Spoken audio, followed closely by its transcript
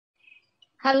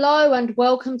Hello and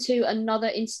welcome to another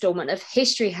installment of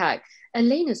History Hack.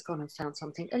 Alina's gone and found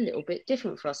something a little bit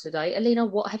different for us today. Alina,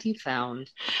 what have you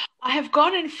found? I have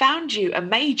gone and found you a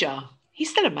major. He's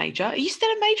still a major. Are you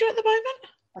still a major at the moment?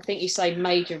 I think you say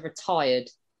major retired.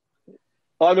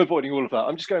 I'm avoiding all of that.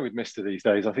 I'm just going with Mr. these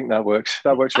days. I think that works.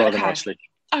 That works rather nicely.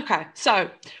 Okay, so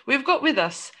we've got with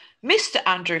us Mr.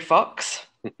 Andrew Fox,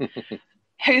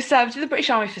 who served in the British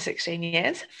Army for 16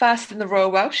 years, first in the Royal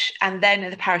Welsh and then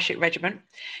in the Parachute Regiment.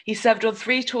 He served on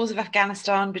 3 tours of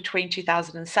Afghanistan between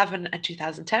 2007 and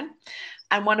 2010,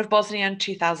 and one of Bosnia in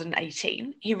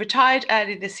 2018. He retired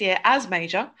early this year as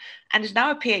Major and is now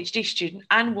a PhD student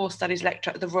and War Studies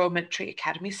lecturer at the Royal Military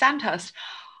Academy, Sandhurst.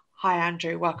 Hi,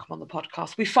 Andrew. Welcome on the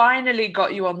podcast. We finally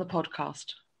got you on the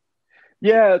podcast.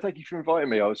 Yeah, thank you for inviting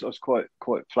me. I was quite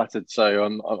flattered. So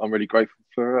I'm really grateful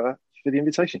for the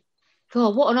invitation.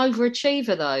 God, what an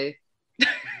overachiever, though.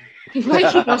 You're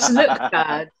making us look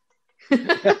bad.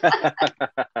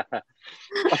 I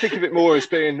think of it more as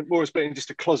being just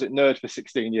a closet nerd for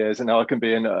 16 years, and now I can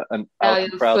be an out and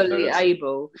proud fully nerd.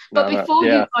 able. But before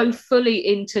you go fully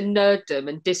into nerddom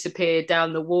and disappear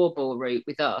down the war ball route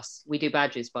with us, we do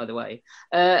badges, by the way.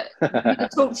 We're going to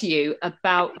talk to you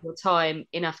about your time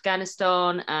in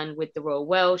Afghanistan and with the Royal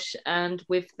Welsh and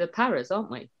with the Paras,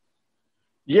 aren't we?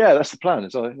 Yeah, that's the plan,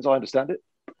 as I understand it.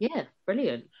 Yeah,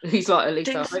 brilliant. He's like, at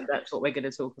least I hope that's what we're going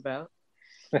to talk about.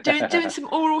 Doing some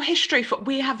oral history.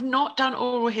 We have not done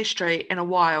oral history in a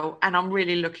while, and I'm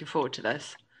really looking forward to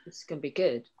this. This is going to be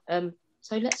good.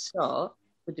 So let's start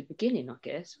with the beginning, I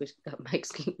guess, which that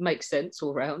makes sense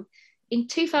all round. In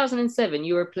 2007,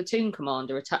 you were a platoon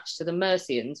commander attached to the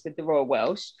Mercians with the Royal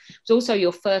Welsh. It was also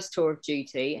your first tour of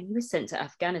duty, and you were sent to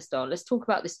Afghanistan. Let's talk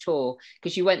about this tour,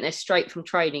 because you went there straight from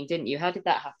training, didn't you? How did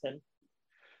that happen?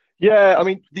 Yeah, I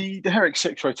mean, the Herrick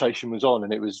 6 rotation was on,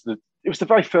 and it was the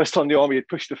very first time the army had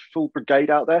pushed a full brigade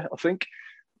out there, I think.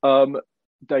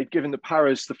 They'd given the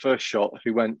Paras the first shot,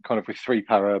 who went kind of with 3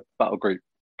 para battle group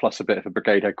plus a bit of a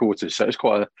brigade headquarters. So it was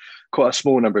quite a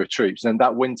small number of troops. And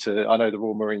that winter, I know the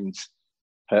Royal Marines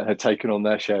had taken on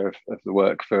their share of the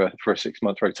work for a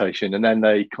 6-month rotation. And then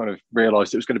they kind of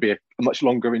realised it was going to be a much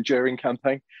longer enduring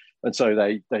campaign. And so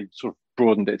they sort of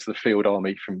broadened it to the field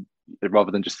army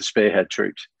rather than just the spearhead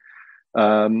troops.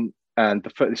 And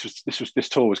this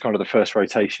tour was kind of the first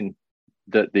rotation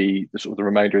that the sort of the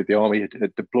remainder of the army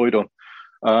had deployed on,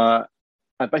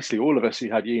 and basically all of us who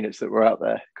had units that were out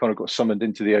there kind of got summoned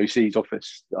into the OC's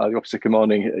office, the officer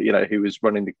commanding, who was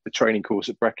running the training course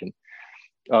at Brecon.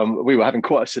 We were having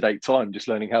quite a sedate time just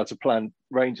learning how to plan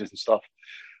ranges and stuff.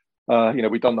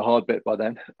 We'd done the hard bit by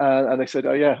then, and they said,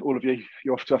 "Oh yeah, all of you,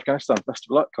 you're off to Afghanistan. Best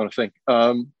of luck," kind of thing.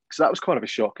 So that was kind of a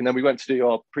shock. And then we went to do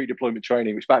our pre-deployment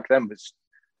training, which back then was,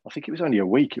 I think it was only a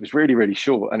week. It was really, really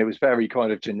short, and it was very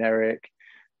kind of generic.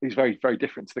 It was very, very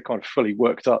different to the kind of fully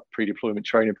worked up pre-deployment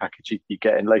training package you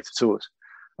get in later tours.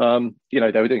 They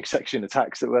were doing section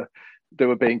attacks that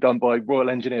were being done by Royal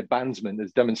Engineer bandsmen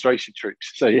as demonstration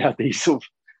troops. So you had these sort of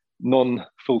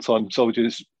non-full-time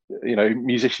soldiers,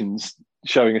 musicians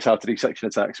showing us how to do section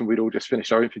attacks, and we'd all just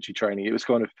finished our infantry training. It was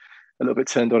kind of a little bit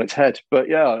turned on its head. But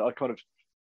yeah, I kind of,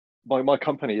 my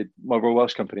company, my Royal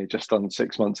Welsh company, had just done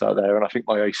 6 months out there, and I think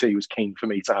my OC was keen for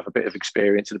me to have a bit of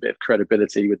experience and a bit of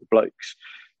credibility with the blokes.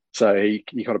 So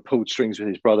he kind of pulled strings with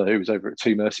his brother, who was over at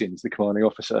 2 Mercians, the commanding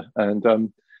officer,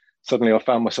 and suddenly I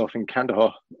found myself in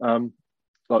Kandahar,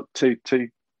 like two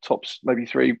tops, maybe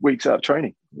 3 weeks out of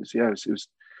training. It was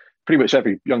pretty much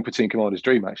every young platoon commander's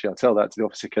dream, actually. I tell that to the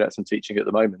officer cadets I'm teaching at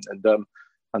the moment,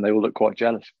 and they all look quite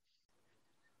jealous.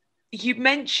 You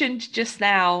mentioned just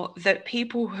now that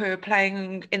people who are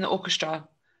playing in the orchestra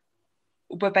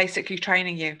were basically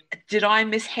training you. Did I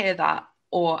mishear that,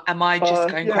 or am I just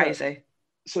going crazy?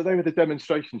 So they were the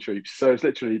demonstration troops. So it's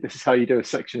literally, this is how you do a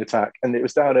section attack. And it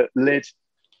was down at Lyd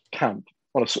Camp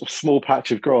on a sort of small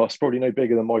patch of grass, probably no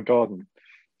bigger than my garden.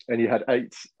 And you had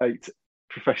eight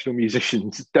professional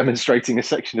musicians demonstrating a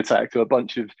section attack to a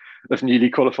bunch of newly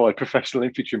qualified professional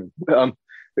infantrymen.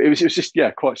 It was just,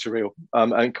 quite surreal.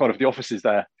 And kind of the officers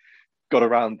there got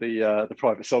around the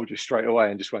private soldiers straight away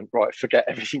and just went, right, forget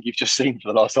everything you've just seen for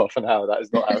the last half an hour. That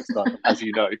is not how it's done, as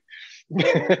you know.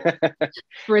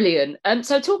 Brilliant.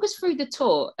 So talk us through the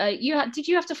tour. Did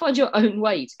you have to find your own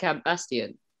way to Camp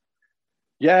Bastion?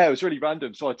 Yeah, it was really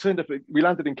random. So I turned up, we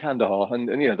landed in Kandahar, and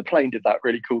the plane did that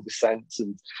really cool descent,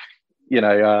 and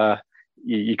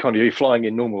you're flying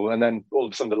in normal, and then all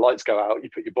of a sudden the lights go out, you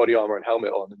put your body armor and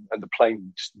helmet on, and the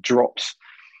plane just drops,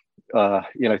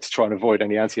 to try and avoid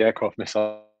any anti-aircraft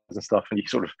missiles and stuff. And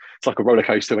it's like a roller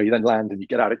coaster where you then land and you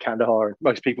get out of Kandahar, and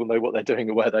most people know what they're doing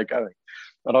and where they're going.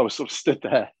 And I was sort of stood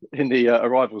there in the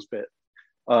arrivals bit,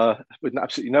 with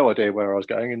absolutely no idea where I was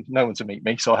going and no one to meet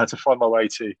me. So I had to find my way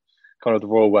to kind of the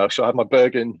Royal Welsh. So I had my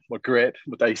Bergen, my grip,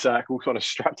 my day sack, all kind of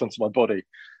strapped onto my body,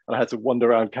 and I had to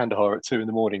wander around Kandahar at 2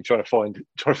 a.m. trying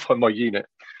to find my unit,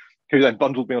 who then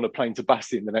bundled me on a plane to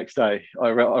Bastion the next day. I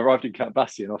arrived in Camp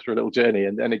Bastion after a little journey,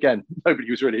 and again,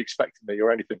 nobody was really expecting me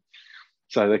or anything.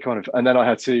 So they kind of, and then I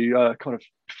had to kind of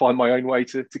find my own way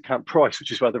to Camp Price,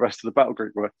 which is where the rest of the battle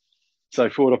group were. So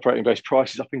forward operating base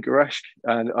Price is up in Gereshk,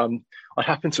 and I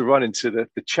happened to run into the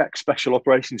Czech Special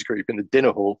Operations Group in the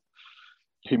dinner hall,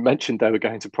 who mentioned they were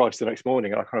going to Price the next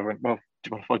morning. And I kind of went, well, do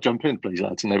you mind if I jump in, please,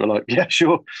 lads? And they were like, yeah,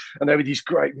 sure. And they were these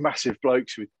great, massive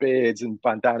blokes with beards and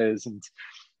bandanas, and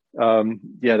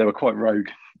yeah, they were quite rogue.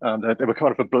 They were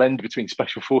kind of a blend between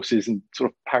special forces and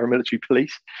sort of paramilitary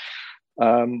police.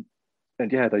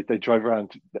 And yeah, they drove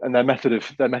around, and their method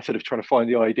of trying to find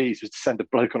the IEDs was to send a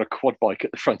bloke on a quad bike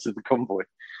at the front of the convoy.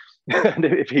 And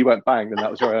if he went bang, then that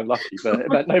was very unlucky. But it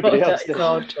meant nobody else did.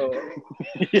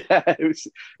 Yeah, it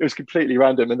was completely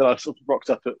random. And then I sort of rocked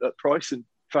up at Price and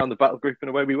found the battle group, and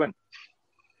away we went.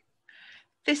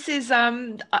 This is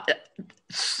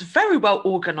very well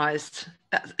organised.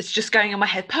 It's just going in my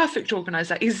head. Perfect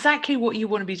organised. Like exactly what you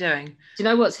want to be doing. Do you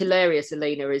know what's hilarious,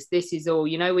 Alina, is this is all,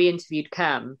 we interviewed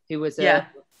Cam, who was a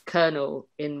colonel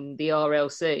in the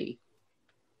RLC.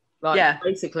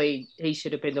 Basically, he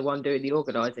should have been the one doing the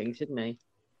organising, shouldn't he?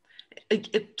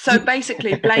 So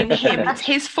basically, blame him. It's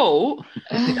his fault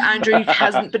that Andrew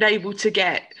hasn't been able to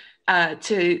get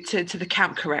to the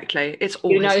camp correctly. It's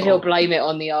all his fault. He'll blame it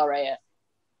on the RAF.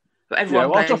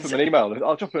 I'll drop him an email.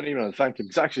 I'll drop him an email and thank him,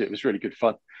 because actually it was really good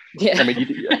fun. Yeah, I mean,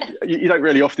 you don't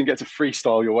really often get to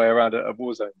freestyle your way around a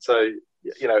war zone, so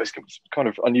it's kind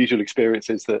of unusual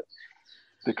experiences that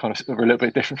kind of are a little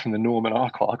bit different from the norm, and I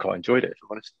quite enjoyed it, if I'm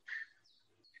honest.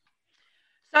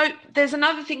 So there's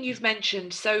another thing you've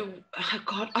mentioned. So, oh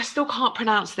God, I still can't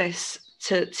pronounce this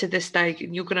to this day,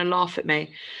 and you're going to laugh at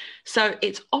me. So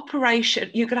it's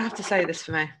Operation. You're going to have to say this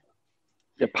for me.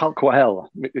 Yeah, Palkwahel,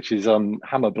 which is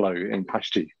hammer blow in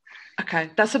Pashto.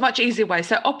 Okay, that's a much easier way.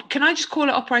 So can I just call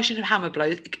it Operation Hammer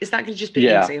Blow? Is that going to just be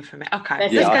easier for me? Okay.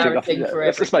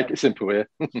 Let's make it simple here.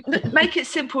 Make it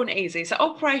simple and easy. So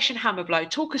Operation Hammer Blow,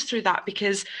 talk us through that,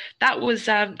 because that was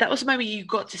a moment you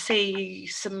got to see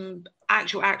some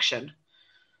actual action.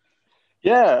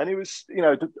 Yeah, and it was, when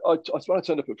I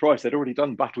turned up at Price, they'd already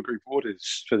done battle group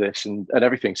orders for this and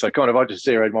everything. So kind of I just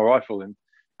zeroed my rifle and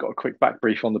got a quick back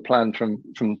brief on the plan from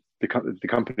the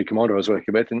company commander I was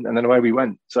working with, and then away we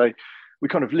went. So we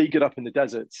kind of leagued up in the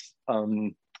deserts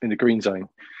in the green zone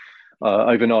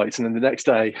overnight, and then the next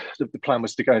day the plan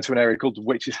was to go into an area called the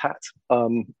Witch's Hat,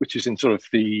 which is in sort of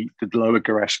the lower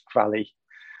Gereshk Valley.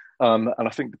 And I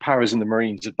think the Paras and the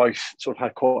Marines had both sort of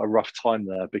had quite a rough time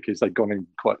there because they'd gone in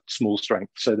quite small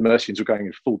strength. So the Mercians were going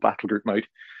in full battle group mode.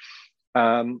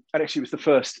 And actually it was the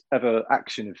first ever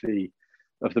action of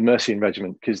the Mercian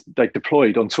Regiment, because they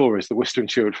deployed on tour as the Worcester and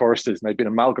Sherwood Foresters, and they'd been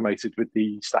amalgamated with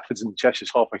the Staffords and the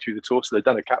Cheshires halfway through the tour. So they'd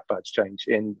done a cap badge change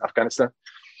in Afghanistan.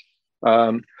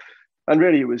 And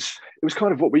really it was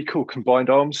kind of what we call combined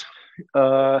arms.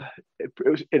 It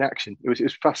was in action. It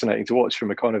was fascinating to watch from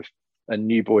a kind of a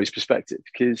new boy's perspective,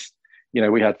 because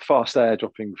we had fast air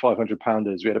dropping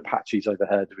 500-pounders, we had Apaches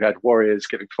overhead, we had warriors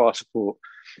giving fire support,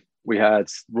 we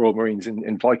had Royal Marines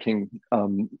in Viking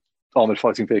armored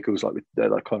fighting vehicles, like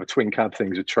kind of twin cab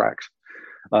things with tracks.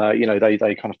 They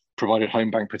kind of provided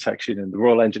home bank protection, and the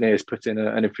Royal Engineers put in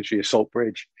an infantry assault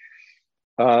bridge,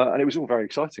 and it was all very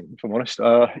exciting, if I'm honest.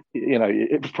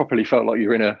 It properly felt like you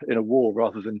were in a war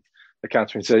rather than a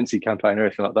counterinsurgency campaign or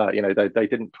anything like that. They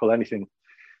didn't pull anything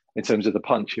in terms of the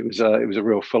punch. It was a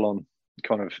real full-on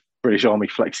kind of British Army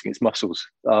flexing its muscles,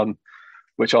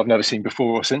 which I've never seen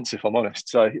before or since, if I'm honest.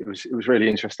 So it was really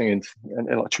interesting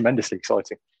and like tremendously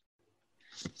exciting.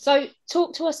 So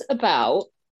talk to us about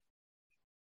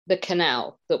the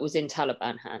canal that was in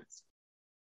Taliban hands.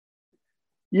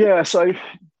 Yeah, so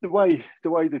the way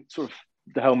the sort of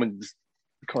the Helmand,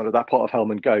 kind of that part of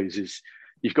Helmand goes is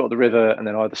you've got the river, and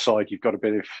then either side you've got a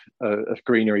bit of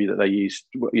greenery that they use,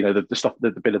 the stuff,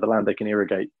 the bit of the land they can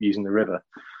irrigate using the river.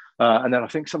 And then I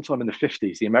think sometime in the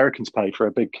 50s, the Americans paid for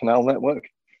a big canal network.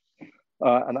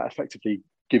 And that effectively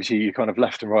gives you your kind of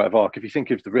left and right of arc. If you think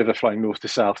of the river flowing north to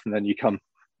south, and then you come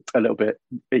a little bit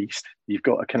east, you've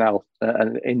got a canal,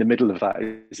 and in the middle of that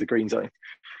is the green zone.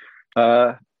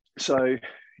 So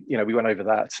we went over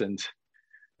that, and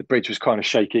the bridge was kind of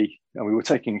shaky, and we were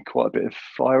taking quite a bit of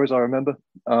fire, as I remember.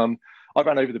 I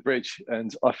ran over the bridge,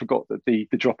 and I forgot that the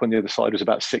drop on the other side was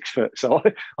about 6 foot. So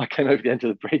I came over the end of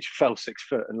the bridge, fell 6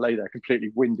 foot, and lay there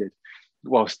completely winded,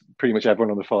 whilst pretty much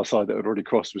everyone on the far side that had already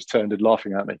crossed was turned and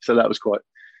laughing at me. So that was quite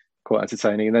quite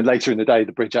entertaining. And then later in the day,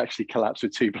 the bridge actually collapsed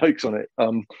with 2 blokes on it.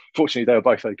 Fortunately, they were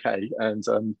both okay, and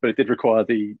but it did require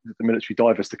the military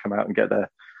divers to come out and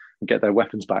get their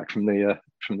weapons back from the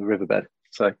riverbed.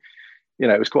 So,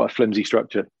 it was quite a flimsy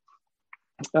structure.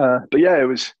 But yeah, it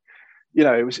was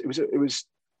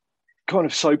kind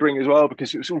of sobering as well,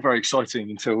 because it was all very exciting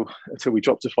until we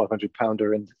dropped a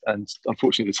 500-pounder, and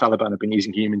unfortunately the Taliban had been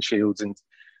using human shields, and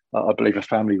I believe a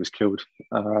family was killed.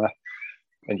 And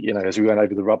as we went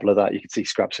over the rubble of that, you could see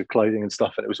scraps of clothing and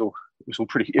stuff, and it was all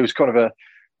pretty. It was kind of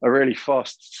a really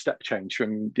fast step change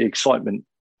from the excitement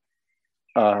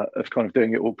of kind of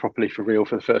doing it all properly for real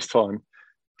for the first time,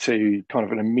 to kind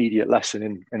of an immediate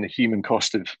lesson in the human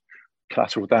cost of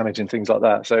collateral damage and things like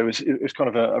that. So it was kind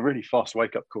of a really fast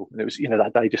wake up call, and it was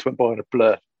that day just went by in a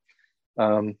blur,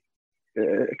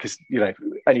 because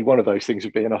any one of those things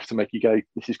would be enough to make you go,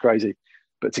 this is crazy.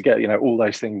 But to get all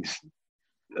those things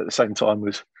at the same time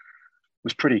was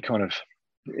pretty kind of,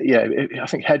 I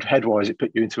think head wise it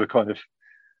put you into a kind of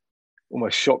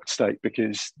almost shocked state,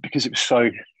 because it was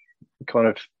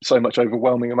so much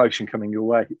overwhelming emotion coming your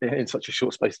way in such a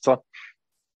short space of time.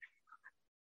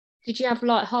 Did you have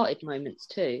light-hearted moments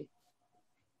too?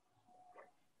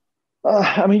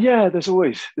 I mean, yeah, there's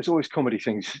always comedy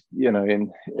things,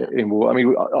 in war. I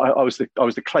mean, I was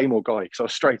the Claymore guy, because I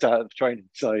was straight out of training,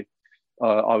 so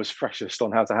I was freshest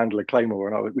on how to handle a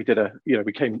Claymore, and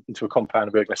we came into a compound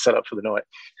and we were going to set up for the night,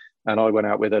 and I went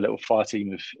out with a little fire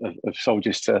team of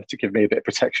soldiers to give me a bit of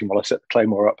protection while I set the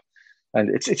Claymore up. And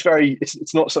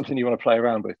it's not something you want to play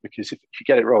around with, because if you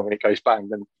get it wrong and it goes bang,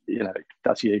 then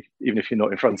that's you. Even if you're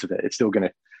not in front of it, it's still going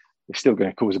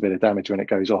to cause a bit of damage when it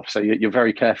goes off. So you're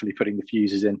very carefully putting the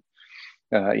fuses in,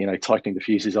 tightening the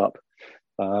fuses up,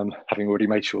 having already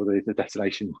made sure the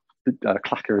detonation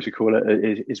clacker, as we call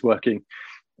it, is working.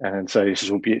 And so this is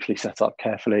all beautifully set up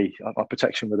carefully. Our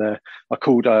protection were there. I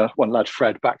called one lad,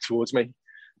 Fred, back towards me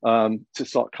to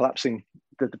start collapsing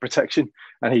the protection,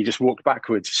 and he just walked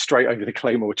backwards straight over the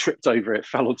Claymore, tripped over it,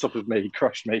 fell on top of me,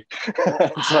 crushed me.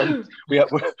 So we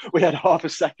had half a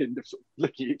second of sort of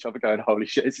looking at each other going, holy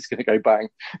shit, is this going to go bang?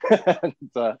 And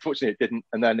fortunately it didn't,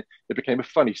 and then it became a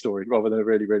funny story rather than a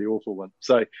really, really awful one.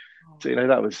 So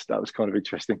that was kind of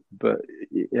interesting. But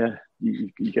yeah,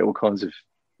 you get all kinds of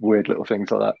weird little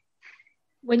things like that.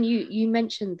 When you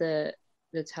mentioned the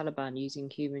Taliban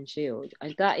using human shield,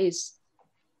 and that is,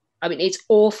 I mean, it's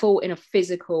awful in a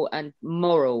physical and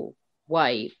moral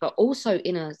way, but also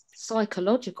in a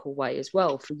psychological way as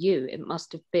well. For you, it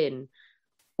must have been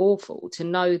awful to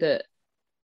know that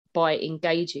by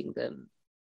engaging them,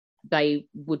 they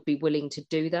would be willing to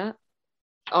do that.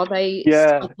 Are they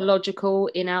psychological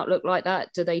in outlook like that?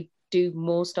 Do they do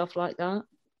more stuff like that?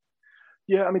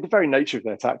 Yeah, I mean, the very nature of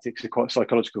their tactics are quite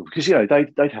psychological, because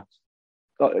they'd have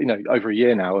over a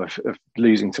year now of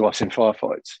losing to us in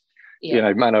firefights.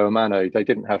 Yeah. Mano a mano, they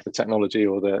didn't have the technology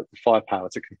or the firepower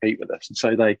to compete with us, and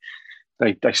so they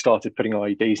started putting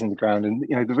IEDs in the ground. And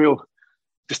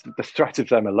just the threat of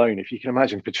them alone, if you can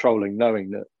imagine patrolling knowing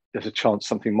that there's a chance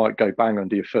something might go bang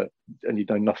under your foot and you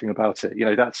know nothing about it,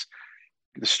 that's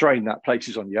the strain that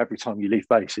places on you every time you leave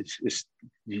base is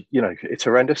it's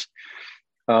horrendous.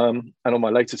 And on my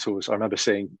later tours, I remember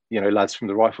seeing, lads from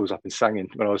the rifles up in Sangin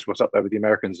when I was up there with the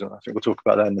Americans, and I think we'll talk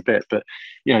about that in a bit. But,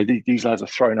 these lads are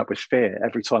thrown up with fear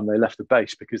every time they left the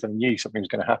base, because they knew something was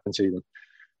going to happen to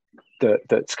them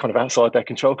that's kind of outside their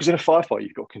control. Because in a firefight,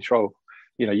 you've got control.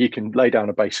 You can lay down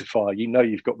a base of fire.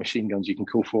 You've got machine guns you can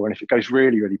call for. And if it goes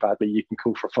really, really badly, you can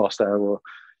call for a fast air, or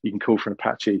you can call for an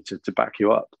Apache to back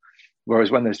you up.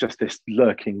 Whereas when there's just this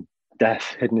lurking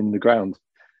death hidden in the ground,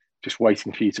 just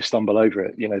waiting for you to stumble over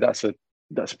it, that's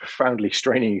a profoundly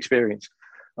straining experience.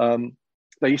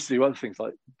 They used to do other things,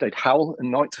 like they'd howl at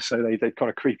night, so they'd kind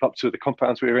of creep up to the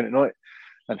compounds we were in at night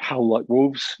and howl like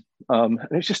wolves. And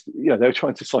it's just, they were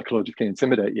trying to psychologically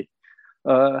intimidate you.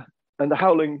 And the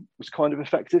howling was kind of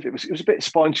effective. It was a bit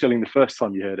spine chilling the first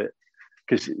time you heard it,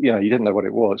 because you didn't know what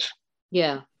it was.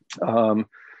 Yeah.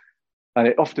 And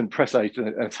it often presaged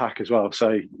an attack as well.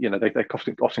 So they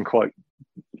often quite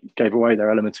gave away their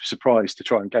element of surprise to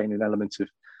try and gain an element of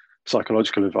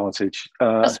psychological advantage.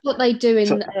 That's what they do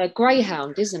in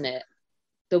Greyhound, isn't it?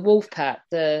 The wolf pack.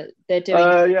 They're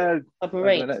doing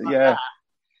submarines.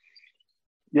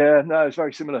 Yeah, no, it's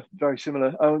very similar. Very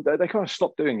similar. They kind of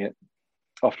stopped doing it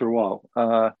after a while.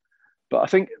 But I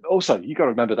think also you got to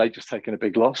remember they'd just taken a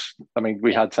big loss. I mean,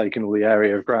 we had taken all the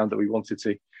area of ground that we wanted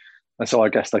to, and so I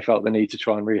guess they felt the need to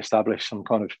try and re-establish some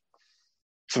kind of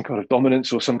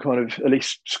dominance, or some kind of at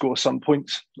least score some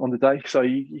points on the day. So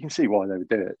you can see why they would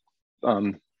do it.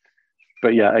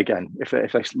 But yeah, again, if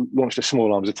they launched a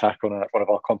small arms attack on one of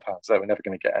our compounds, they were never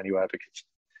going to get anywhere, because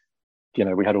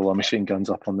we had all our machine guns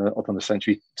up on the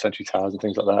sentry towers and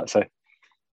things like that. So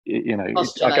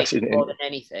I guess more than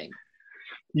anything.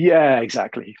 Yeah,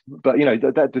 exactly. But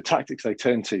the tactics they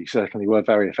turned to certainly were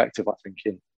very effective, I think,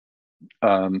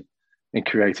 in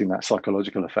creating that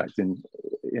psychological effect in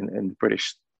the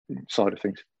British side of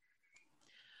things.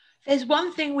 There's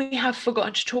one thing we have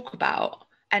forgotten to talk about,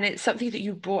 and it's something that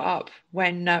you brought up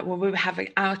when we were having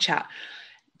our chat.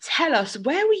 Tell us,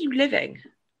 where were you living?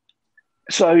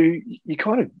 So you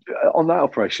kind of, on that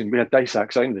operation, we had day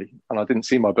sacks only, and I didn't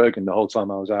see my Bergen the whole time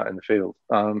I was out in the field.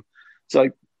 So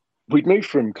we'd moved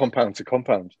from compound to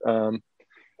compound, and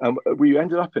we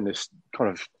ended up in this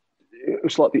kind of, it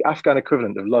was like the Afghan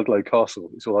equivalent of Ludlow Castle.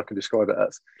 Is all I can describe it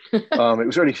as. It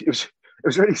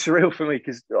was really surreal for me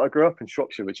because I grew up in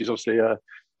Shropshire, which is obviously a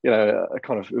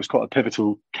kind of, it was quite a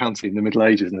pivotal county in the Middle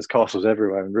Ages, and there's castles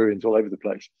everywhere and ruins all over the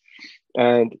place.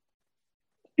 And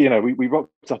we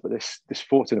rocked up at this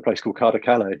fort in a place called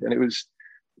Cardiff-Calais, and it was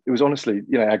honestly,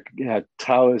 it had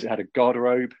towers, it had a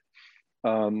garderobe,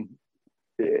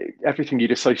 everything you'd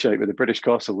associate with a British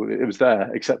castle, it was there,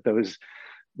 except there was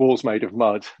walls made of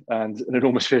mud and an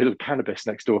enormous field of cannabis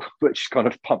next door, which kind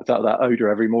of pumped out that odor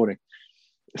every morning.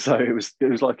 So it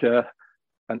was like an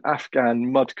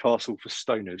Afghan mud castle for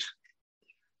stoners.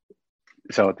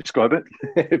 So I'd describe it,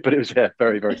 but it was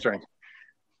very, very strange.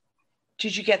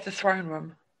 Did you get the throne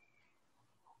room?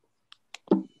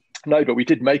 No, but we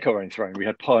did make our own throne. We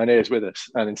had pioneers with us,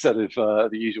 and instead of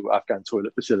the usual Afghan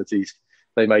toilet facilities,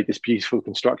 they made this beautiful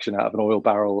construction out of an oil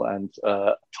barrel and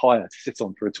a tyre to sit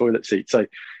on for a toilet seat. So,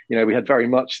 we had very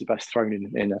much the best throne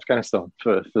in Afghanistan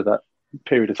for that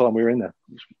period of time we were in there.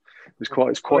 It's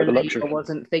quite the luxury. I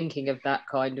wasn't thinking of that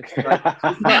kind of throne.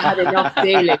 We've not had enough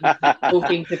dealing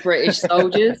talking to British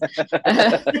soldiers.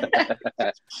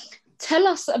 Tell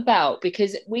us about,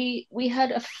 because we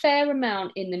had a fair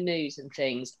amount in the news and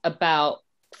things about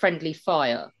friendly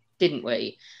fire, didn't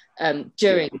we?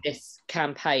 During this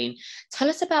campaign. Tell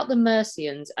us about the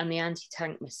Mercians and the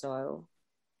anti-tank missile.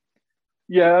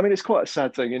 Yeah, I mean, it's quite a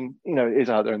sad thing, and it is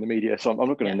out there in the media, so I'm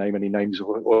not going to name any names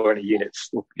or any units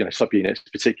or subunits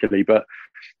particularly, but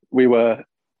we were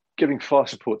giving fire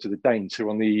support to the Danes who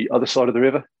were on the other side of the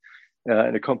river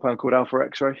in a compound called Alpha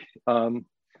X-ray, and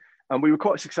we were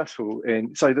quite successful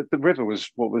so that the river was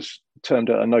what was termed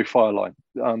a no-fire line.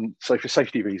 So for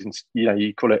safety reasons,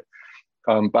 you call it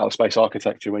battle space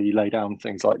architecture, where you lay down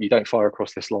things like you don't fire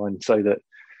across this line so that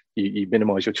you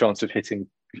minimise your chance of hitting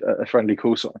a friendly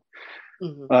call sign.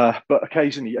 Mm-hmm. But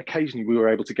occasionally we were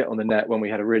able to get on the net when we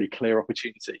had a really clear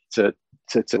opportunity to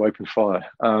open fire.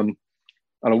 And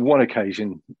on one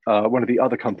occasion, one of the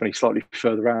other companies slightly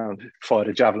further around fired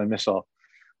a javelin missile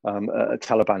at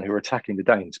Taliban who were attacking the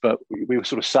Danes. But we were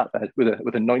sort of sat there with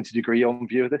a 90-degree on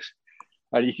view of this.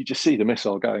 And you could just see the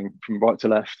missile going from right to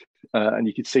left, and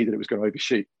you could see that it was going to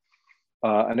overshoot.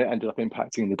 And it ended up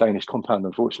impacting the Danish compound,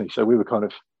 unfortunately. So we were kind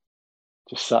of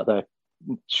just sat there,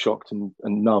 shocked and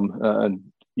numb,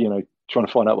 and trying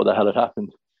to find out what the hell had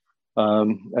happened.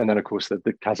 And then, of course, the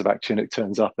Kazakh Chinook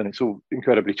turns up, and it's all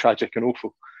incredibly tragic and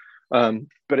awful.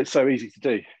 But it's so easy to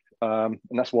do, and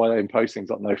that's why they impose things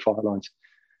like no fire lines.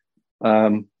 I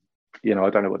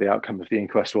don't know what the outcome of the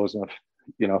inquest was, and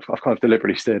I've kind of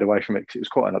deliberately steered away from it because it was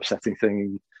quite an upsetting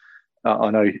thing. I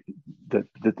know that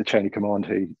the chain of command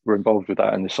who were involved with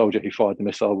that and the soldier who fired the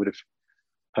missile would have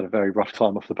had a very rough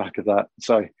time off the back of that.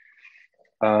 So,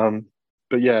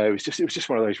 but yeah, it was just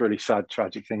one of those really sad,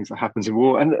 tragic things that happens in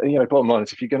war. And bottom line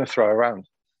is, if you're going to throw around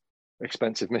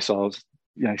expensive missiles,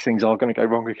 things are going to go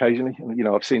wrong occasionally. And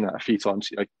I've seen that a few times.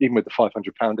 Even with the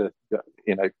 500-pounder, at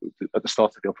the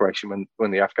start of the operation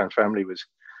when the Afghan family was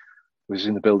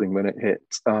in the building when it hit.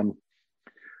 I'm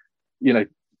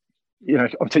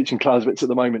teaching Clausewitz at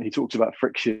the moment. He talks about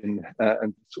friction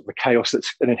and sort of the chaos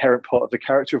that's an inherent part of the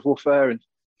character of warfare, and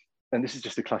this is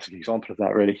just a classic example of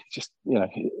that. Really, just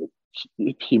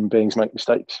human beings make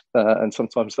mistakes, and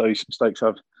sometimes those mistakes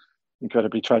have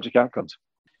incredibly tragic outcomes.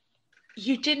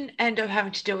 You didn't end up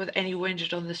having to deal with any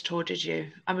wounded on this tour, did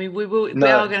you? I mean, we are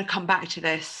going to come back to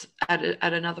this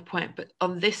at another point, but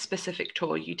on this specific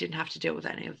tour, you didn't have to deal with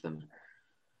any of them.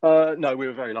 No, we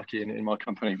were very lucky in my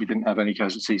company. We didn't have any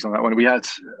casualties on that one. We had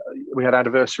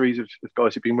anniversaries of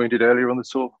guys who'd been wounded earlier on the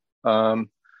tour, and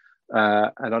I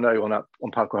know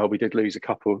on Palquahal we did lose a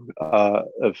couple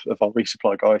of our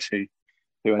resupply guys who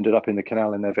ended up in the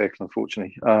canal in their vehicle,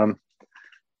 unfortunately.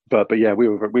 But yeah, we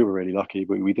were really lucky.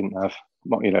 We didn't have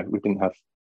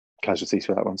casualties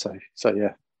for that one. So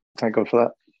yeah, thank God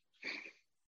for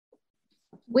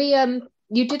that.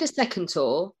 You did a second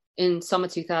tour in summer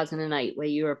 2008 where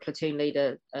you were a platoon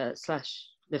leader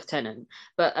 / lieutenant.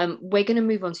 But we're going to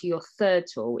move on to your third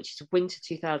tour, which is winter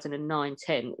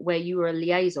 2009-10, where you were a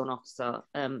liaison officer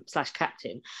 /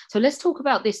 captain. So let's talk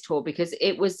about this tour, because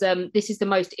it was this is the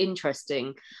most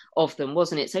interesting of them,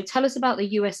 wasn't it? So tell us about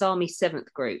the US Army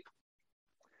 7th Group.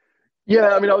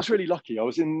 Yeah, I mean, I was really lucky. I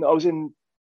was in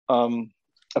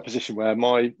a position where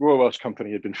my Royal Welsh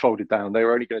company had been folded down. They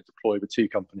were only going to deploy with 2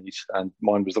 companies, and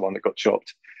mine was the one that got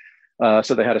chopped.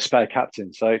 So they had a spare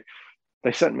captain. So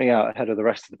they sent me out ahead of the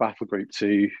rest of the battle group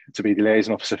to be the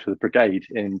liaison officer for the brigade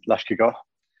in Lashkargah,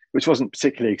 which wasn't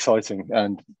particularly exciting.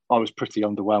 And I was pretty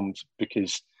underwhelmed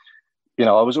because,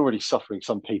 I was already suffering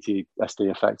some PTSD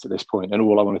effects at this point, and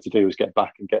all I wanted to do was get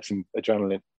back and get some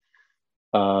adrenaline,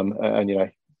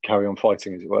 and carry on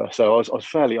fighting, as it were. So I was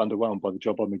fairly underwhelmed by the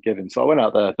job I'd been given. So I went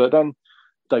out there, but then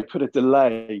they put a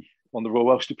delay on the Royal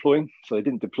Welsh deploying. So they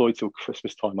didn't deploy till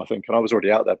Christmas time, I think. And I was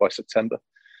already out there by September.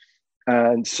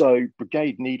 And so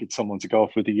brigade needed someone to go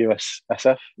off with the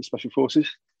USSF, the Special Forces.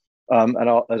 As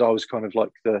I was kind of like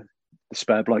the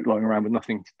spare bloke lying around with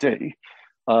nothing to do,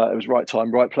 it was right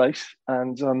time, right place.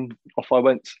 And off I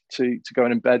went to go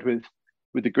and embed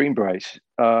with the Green Berets,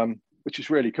 which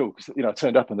was really cool because, I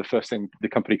turned up and the first thing the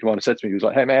company commander said to me was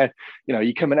like, "Hey, man, are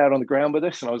you coming out on the ground with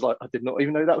us?" And I was like, "I did not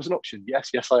even know that was an option." Yes,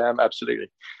 I am,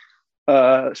 absolutely.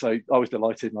 So I was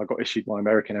delighted, and I got issued my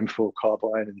American M4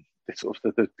 carbine and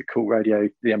the cool radio,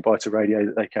 the M-Biter radio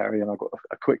that they carry, and I got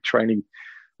a quick training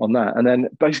on that. And then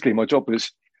basically my job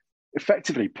was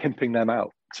effectively pimping them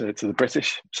out to the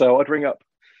British. So I'd ring up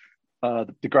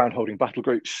the ground holding battle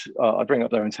groups. I'd bring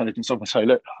up their intelligence officer and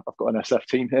say, "Look, I've got an SF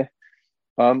team here.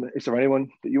 Is there anyone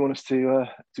that you want us to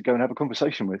go and have a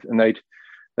conversation with?" And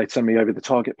they'd send me over the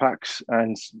target packs,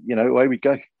 and away we'd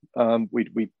go.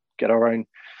 We'd get our own.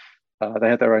 They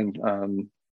had their own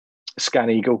Scan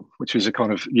Eagle, which was a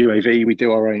kind of UAV. We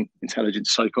do our own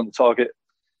intelligence soak on the target.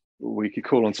 We could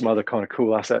call on some other kind of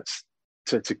cool assets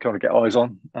to kind of get eyes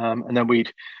on, and then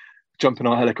we'd jump in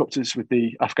our helicopters with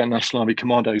the Afghan National Army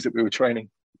commandos that we were training,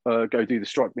 go do the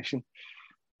strike mission.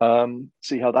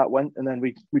 See how that went, and then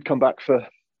we'd come back for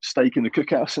steak in the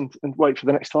cookhouse and wait for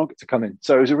the next target to come in.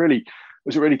 So it was a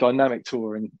really dynamic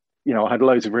tour, and I had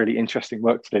loads of really interesting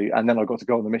work to do, and then I got to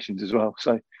go on the missions as well.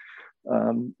 So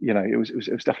it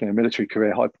was definitely a military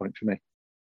career high point for me.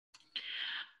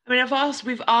 I mean,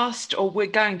 we've asked, or we're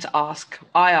going to ask.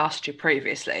 I asked you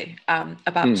previously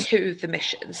about 2 of the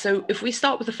missions. So if we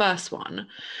start with the first one,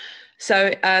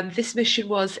 so this mission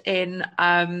was in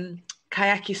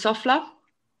Kayaki Sofla.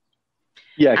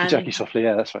 Yeah, Kajaki Sofla,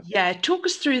 yeah, that's right. Yeah, talk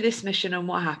us through this mission and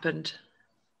what happened.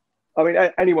 I mean,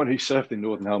 anyone who served in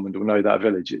Northern Helmand will know that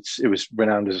village. It was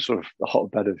renowned as a sort of a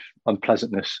hotbed of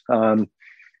unpleasantness, and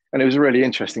it was a really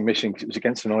interesting mission because it was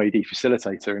against an IED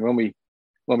facilitator. And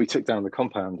when we took down the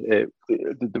compound,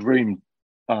 the room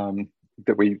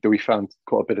that we found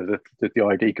quite a bit of the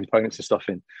IED components and stuff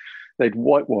in, they'd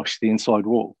whitewashed the inside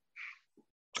wall.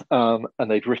 And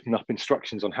they'd written up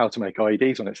instructions on how to make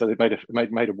IEDs on it. So they made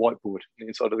a whiteboard on the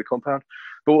inside of the compound.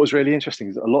 But what was really interesting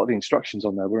is that a lot of the instructions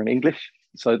on there were in English.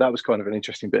 So that was kind of an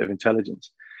interesting bit of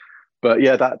intelligence. But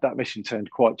yeah, that mission turned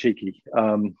quite cheeky.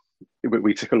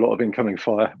 We took a lot of incoming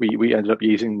fire. We ended up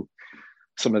using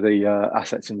some of the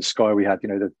assets in the sky. We had,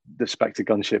 the Spectre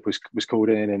gunship was called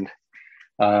in, and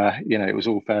it was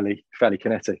all fairly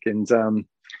kinetic. And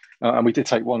we did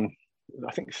take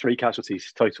 3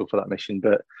 casualties total for that mission,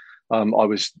 but I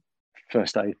was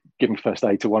given first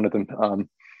aid to one of them.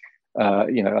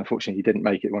 Unfortunately, he didn't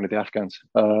make it, one of the Afghans.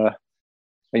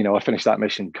 I finished that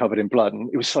mission covered in blood, and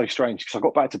it was so strange because I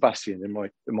got back to Bastion and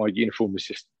my uniform was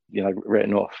just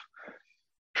written off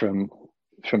from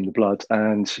the blood,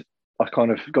 and I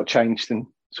kind of got changed and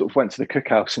sort of went to the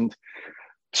cookhouse and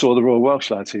saw the Royal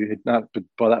Welsh lads who had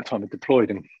by that time had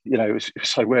deployed, and it was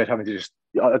so weird having to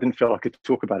I didn't feel I could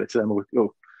talk about it to them or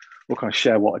kind of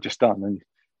share what I'd just done, and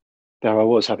there I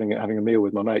was having a meal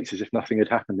with my mates as if nothing had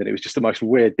happened, and it was just the most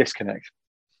weird disconnect.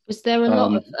 Was there a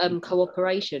lot of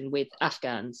cooperation with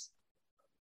Afghans?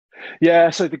 Yeah,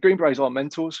 so the Green Berets are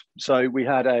mentors. So we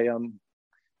had an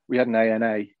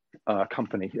ANA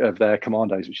company of their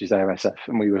commandos, which is their SF,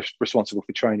 and we were responsible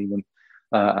for training them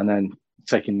and then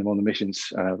taking them on the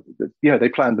missions. They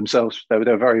planned themselves. They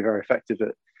were very, very effective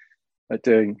at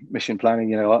doing mission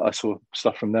planning. I saw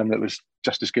stuff from them that was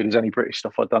just as good as any British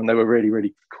stuff I'd done. They were really,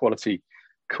 really quality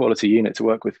unit to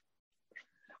work with.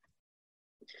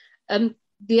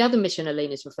 The other mission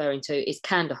Aline is referring to is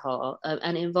Kandahar,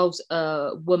 and it involves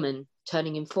a woman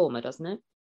turning informer, doesn't it?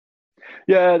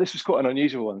 Yeah, this was quite an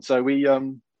unusual one. So we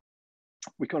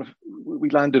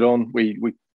landed on,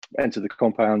 we entered the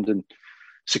compound and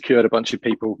secured a bunch of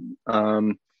people.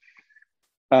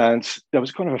 And there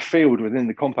was kind of a field within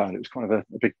the compound. It was kind of a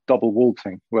big double walled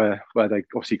thing where they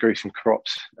obviously grew some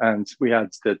crops, and we had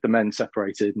the men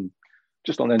separated and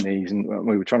just on their knees, and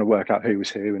we were trying to work out who was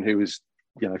who and who was,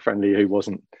 friendly, who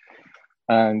wasn't.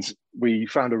 And we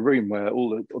found a room where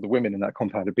all the women in that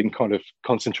compound had been kind of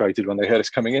concentrated when they heard us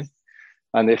coming in.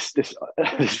 And this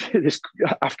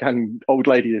Afghan old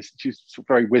lady, she's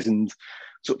very wizened,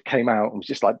 sort of came out and was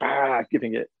just like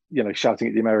giving it, shouting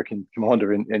at the American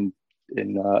commander in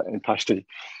Pashto.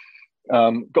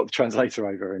 Got the translator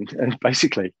over, and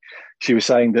basically she was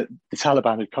saying that the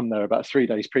Taliban had come there about 3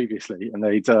 days previously, and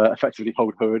they'd effectively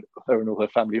hold her and all her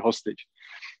family hostage.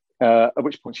 At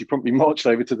which point she promptly marched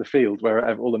over to the field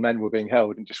where all the men were being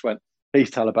held and just went,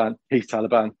 "He's Taliban,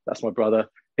 that's my brother,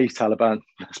 he's Taliban,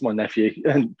 that's my nephew,"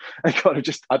 and kind of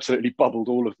just absolutely bubbled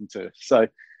all of them to us. So,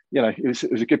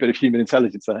 it was a good bit of human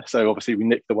intelligence there. So obviously we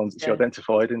nicked the ones that she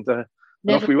identified, and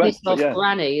never off we went. pissed off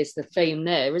Granny is the theme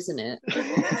there, isn't it?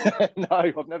 No,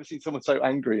 I've never seen someone so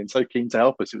angry and so keen to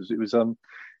help us. It was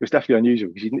definitely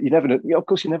unusual, because you never, of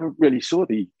course, you never really saw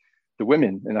the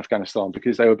women in Afghanistan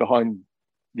because they were behind,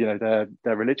 their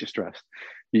religious dress.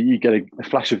 You get a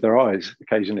flash of their eyes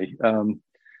occasionally,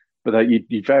 but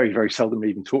you very, very seldom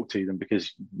even talk to them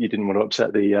because you didn't want to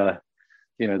upset the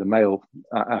male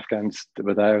Afghans that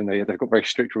were there, and they've got very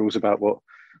strict rules about what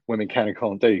women can and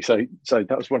can't do. So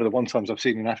that was one of the one times I've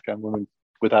seen an Afghan woman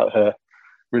without her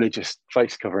religious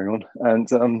face covering on,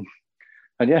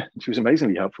 and yeah, she was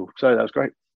amazingly helpful. So that was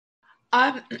great.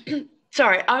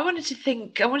 Sorry, I wanted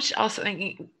to ask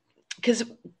something, because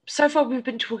so far we've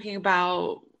been talking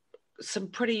about some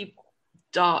pretty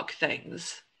dark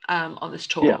things on this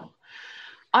tour. Yeah.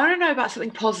 I want to know about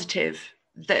something positive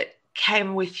that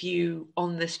came with you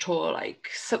on this tour, like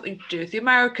something to do with the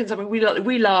Americans. I mean,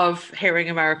 we love hearing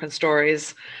American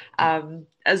stories.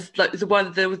 As like the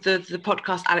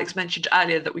podcast Alex mentioned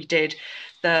earlier that we did,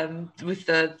 with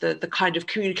the kind of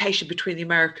communication between the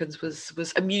Americans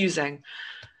was amusing.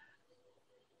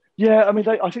 Yeah, I mean,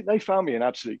 I think they found me an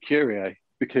absolute curio,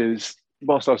 because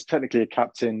whilst I was technically a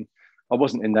captain, I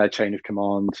wasn't in their chain of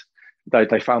command.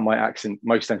 They found my accent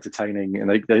most entertaining, and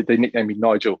they nicknamed me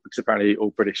Nigel, because apparently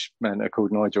all British men are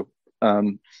called Nigel.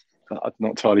 I'm not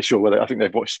entirely sure whether, I think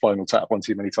they've watched Spinal Tap one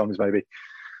too many times maybe.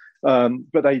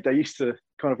 But they used to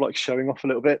kind of like showing off a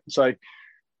little bit. So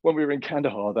when we were in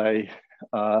Kandahar,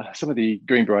 some of the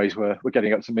Green Berets were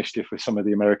getting up to mischief with some of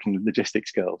the American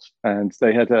logistics girls, and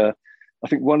they had I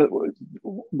think one of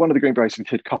the Green Berets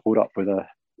had coupled up with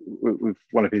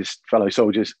one of his fellow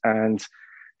soldiers, and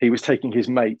he was taking his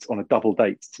mate on a double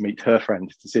date to meet her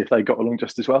friend to see if they got along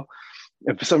just as well.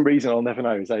 And for some reason, I'll never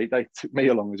know, they took me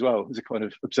along as well as a kind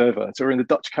of observer. So we're in the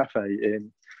Dutch cafe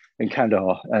in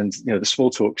Kandahar, and the small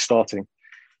talk's starting.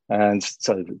 And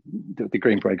so the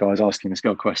Green Beret guy's asking this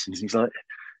girl questions. He's like,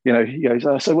 he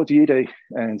goes, "So what do you do?"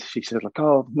 And she said, like,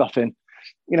 "Oh, nothing.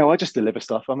 I just deliver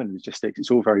stuff. I'm in logistics.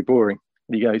 It's all very boring."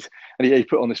 And he goes, and he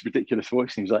put on this ridiculous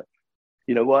voice, and he was like,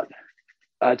 "You know what?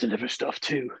 I deliver stuff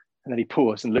too." And then he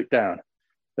paused and looked down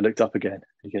and looked up again.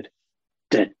 And he goes,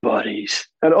 "Dead bodies."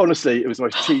 And honestly, it was the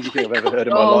most cheesy thing I've ever heard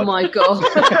in my life. Oh my God.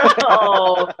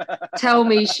 Oh, tell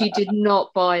me she did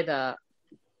not buy that.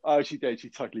 Oh, she did. She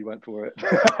totally went for it.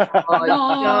 Oh,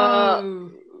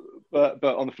 no. But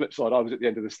on the flip side, I was at the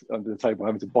end of under the table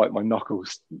having to bite my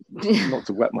knuckles not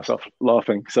to wet myself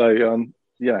laughing. So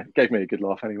it gave me a good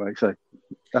laugh anyway. So,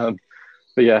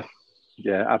 but yeah,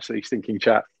 absolutely stinking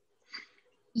chat.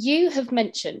 You have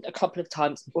mentioned a couple of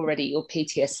times already your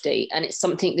PTSD, and it's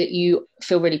something that you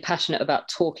feel really passionate about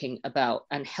talking about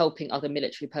and helping other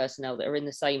military personnel that are in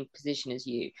the same position as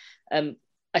you.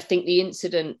 I think the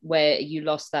incident where you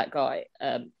lost that guy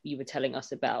you were telling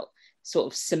us about sort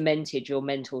of cemented your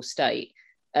mental state.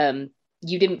 You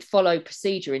didn't follow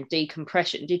procedure in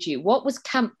decompression, did you? What was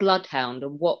Camp Bloodhound,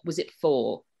 and what was it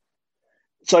for?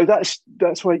 So that's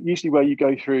usually where you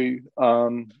go through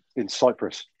in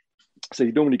Cyprus. So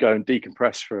you normally go and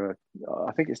decompress for,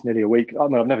 I think it's nearly a week. I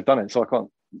mean, I've never done it, so I can't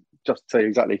just tell you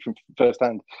exactly from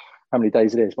firsthand how many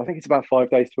days it is. But I think it's about 5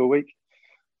 days to a week,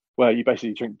 where you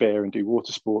basically drink beer and do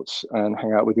water sports and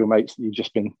hang out with your mates that you've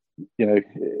just been,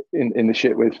 in the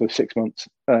shit with for 6 months.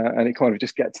 And it kind of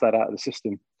just gets that out of the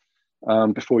system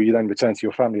before you then return to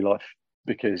your family life.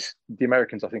 Because the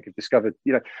Americans, I think, have discovered,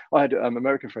 I had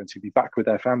American friends who'd be back with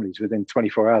their families within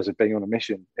 24 hours of being on a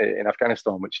mission in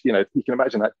Afghanistan, which, you can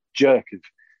imagine that jerk of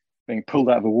being pulled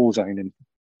out of a war zone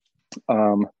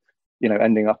and,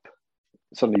 ending up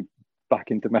suddenly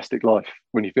back in domestic life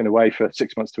when you've been away for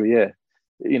 6 months to a year.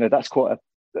 That's quite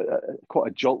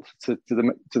a jolt to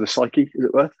the psyche, as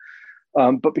it were.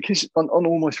 But because on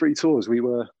all my 3 tours, I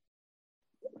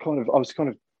was kind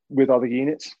of with other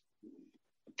units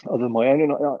other than my own,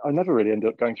 and I never really ended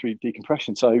up going through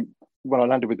decompression. So when I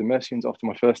landed with the Mercians after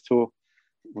my first tour,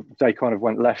 they kind of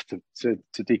went left to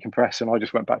decompress, and I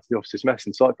just went back to the officers' mess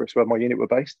in Cyprus where my unit were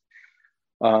based.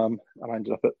 And I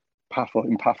ended up at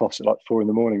Paphos at like 4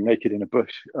 a.m, naked in a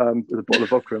bush with a bottle of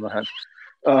vodka in my hand,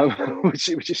 which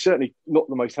is certainly not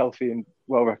the most healthy and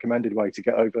well recommended way to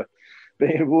get over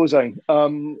being in a war zone.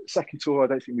 Second tour, I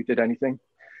don't think we did anything,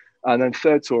 and then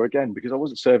third tour again, because I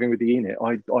wasn't serving with the unit.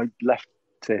 I left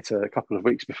theatre a couple of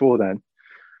weeks before then,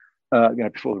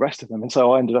 before the rest of them, and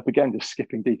so I ended up again just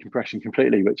skipping decompression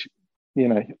completely, which,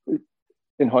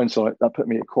 in hindsight, that put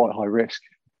me at quite high risk.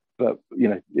 But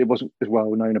it wasn't as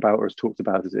well known about or as talked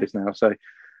about as it is now. So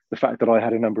the fact that I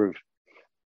had a number of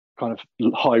kind of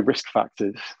high risk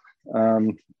factors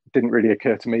didn't really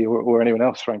occur to me or anyone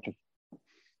else, frankly.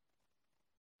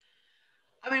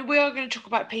 I mean, we are going to talk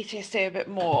about PTSD a bit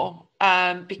more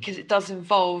because it does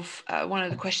involve one of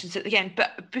the questions at the end.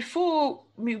 But before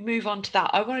we move on to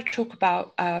that, I want to talk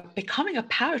about becoming a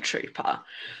paratrooper,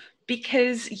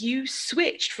 because you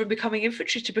switched from becoming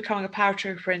infantry to becoming a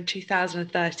paratrooper in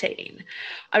 2013.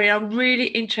 I mean, I'm really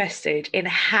interested in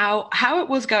how it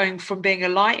was going from being a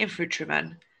light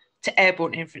infantryman to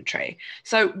airborne infantry.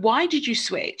 So why did you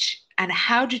switch, and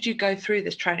how did you go through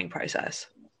this training process?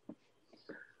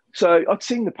 So I'd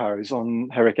seen the paras on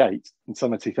Herrick 8 in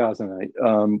summer 2008.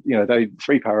 They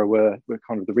 3 para were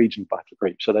kind of the region battle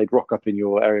group. So they'd rock up in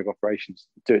your area of operations,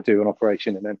 do an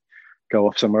operation, and then go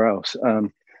off somewhere else.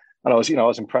 And I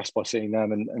was impressed by seeing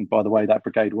them and by the way that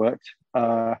brigade worked.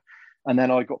 And then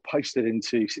I got posted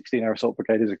into 16 Air Assault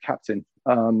Brigade as a captain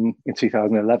in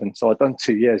 2011. So I'd done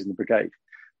 2 years in the brigade,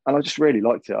 and I just really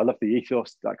liked it. I loved the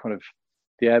ethos, that kind of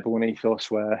the airborne ethos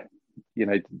where,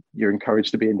 you're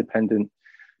encouraged to be independent.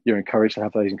 You're encouraged to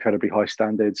have those incredibly high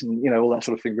standards, and all that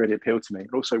sort of thing really appealed to me.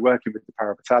 And also working with the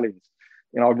para battalions,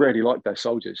 I really liked those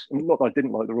soldiers. And not that I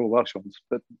didn't like the Royal Welsh ones,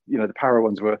 but the para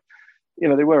ones were, they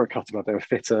were a cut above. They were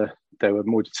fitter, they were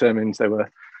more determined, they were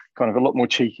kind of a lot more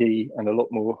cheeky and a lot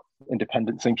more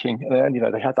independent thinking. And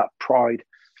they had that pride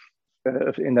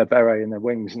in their beret and their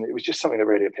wings, and it was just something that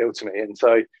really appealed to me. And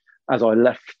so as I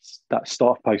left that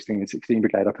staff posting in 16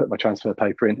 Brigade, I put my transfer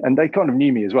paper in, and they kind of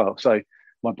knew me as well. So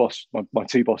my boss, my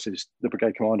 2 bosses, the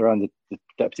brigade commander and the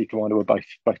deputy commander, were both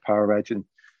para-reg, and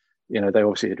they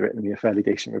obviously had written me a fairly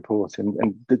decent report,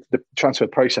 and the transfer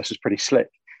process was pretty slick.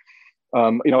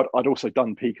 I'd also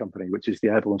done P Company, which is the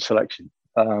airborne selection,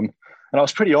 and I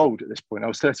was pretty old at this point. I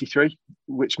was 33,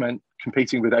 which meant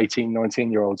competing with 18,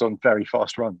 19-year-olds on very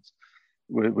fast runs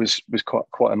was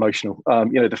quite emotional.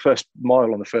 The first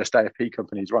mile on the first day of P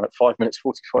Company is run at 5 minutes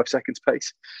 45 seconds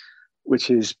pace,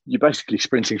 which is you're basically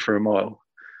sprinting for a mile.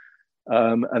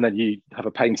 And then you have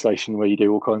a pain station where you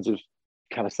do all kinds of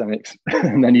calisthenics,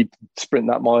 and then you sprint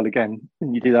that mile again,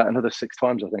 and you do that another 6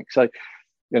 times, I think. So,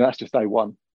 that's just day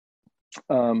one.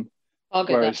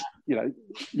 Whereas the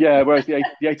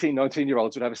 18,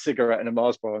 19-year-olds would have a cigarette and a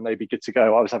Mars bar and they'd be good to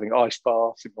go. I was having ice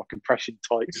baths in my compression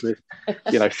tights with,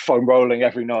 foam rolling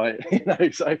every night,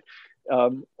 so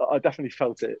I definitely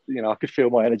felt it. I could feel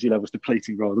my energy levels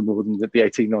depleting rather more than the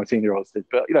 18, 19-year-olds did,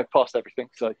 but, passed everything.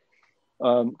 So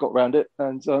got around it,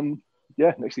 and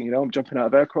next thing you know, I'm jumping out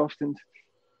of aircraft and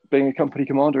being a company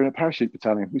commander in a parachute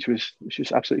battalion, which was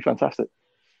absolutely fantastic.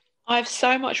 I have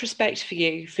so much respect for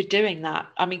you for doing that.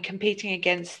 I mean, competing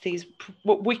against these,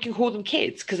 what we can call them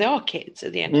kids, because they are kids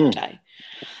at the end of the day.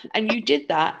 And you did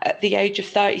that at the age of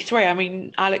 33. I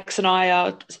mean, Alex and I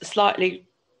are slightly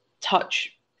a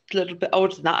little bit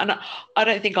older than that. And I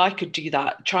don't think I could do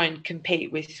that, try and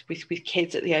compete with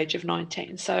kids at the age of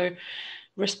 19. So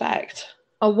respect.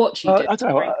 I'll watch you do I don't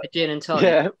know, gin and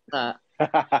tonic. Yeah.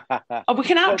 We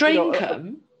can outdrink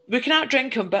them. We can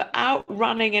outdrink them, but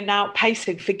outrunning and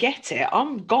outpacing, forget it.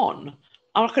 I'm gone.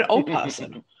 I'm like an old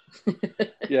person.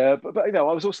 Yeah, but I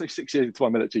was also 6 years into my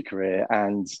military career,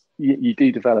 and you do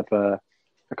develop a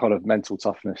kind of mental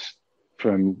toughness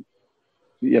from,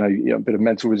 a bit of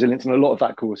mental resilience, and a lot of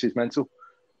that course is mental,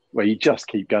 where you just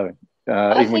keep going.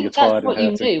 Even when you're tired. That's what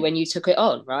you knew when you took it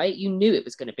on, right? You knew it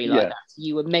was going to be like that.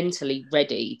 You were mentally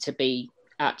ready to be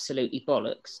absolutely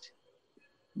bollocksed.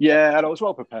 Yeah, and I was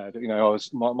well prepared. I was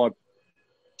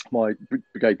my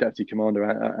brigade deputy commander,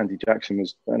 Andy Jackson,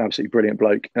 was an absolutely brilliant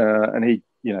bloke, and he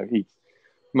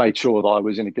made sure that I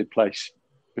was in a good place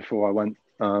before I went.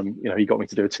 He got me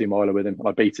to do a 2-miler with him, and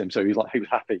I beat him. So he was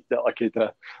happy that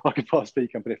I could pass B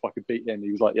Company if I could beat him.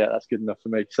 He was like, yeah, that's good enough for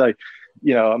me. So,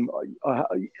 I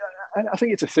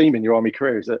think it's a theme in your army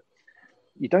career is that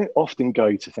you don't often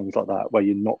go to things like that where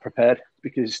you're not prepared,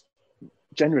 because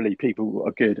generally people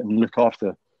are good and look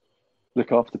after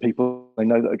look after people they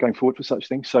know that are going forward for such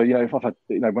things. So, if I've had,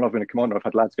 when I've been a commander, I've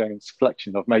had lads going into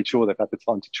selection, I've made sure they've had the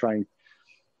time to train.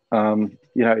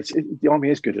 The army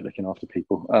is good at looking after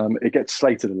people. It gets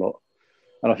slated a lot,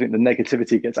 and I think the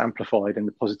negativity gets amplified and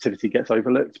the positivity gets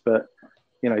overlooked. But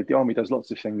the army does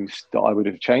lots of things that I would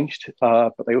have changed,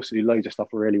 but they also do loads of stuff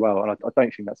really well, and I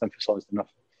don't think that's emphasised enough.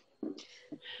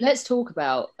 Let's talk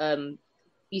about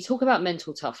you talk about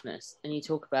mental toughness, and you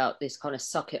talk about this kind of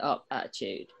suck it up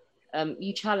attitude.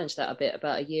 You challenged that a bit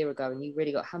about a year ago, and you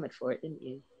really got hammered for it, didn't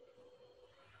you?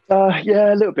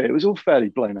 Yeah, a little bit. It was all fairly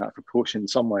blown out of proportion in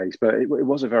some ways, but it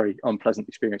was a very unpleasant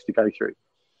experience to go through.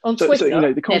 On Twitter,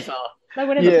 never. No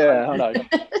one ever. Yeah, I know.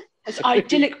 It's an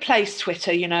idyllic place,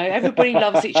 Twitter. Everybody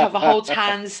loves each other, holds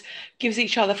hands, gives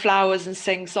each other flowers, and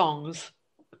sings songs.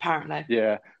 Apparently.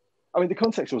 Yeah, I mean, the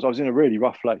context was I was in a really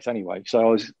rough place anyway,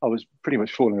 so I was pretty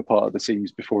much falling apart at the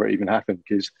seams before it even happened,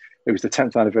 because it was the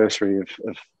 10th anniversary of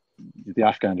the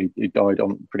Afghan who died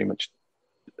on pretty much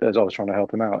as I was trying to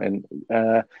help him out, and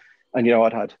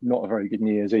I'd had not a very good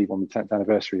New Year's Eve on the 10th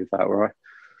anniversary of that, where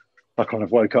I kind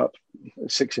of woke up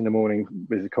at 6 a.m.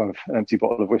 with a kind of empty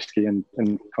bottle of whiskey and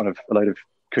kind of a load of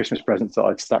Christmas presents that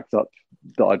I'd stacked up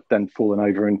that I'd then fallen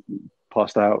over and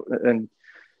passed out, and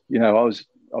I was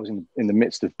in the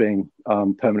midst of being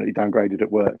permanently downgraded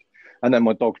at work, and then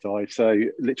my dog died, so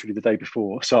literally the day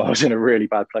before, so I was in a really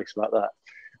bad place about that.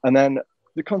 And then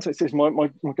the context is my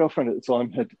girlfriend at the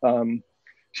time had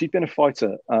she'd been a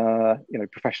fighter,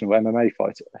 professional MMA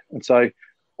fighter, and so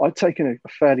I'd taken a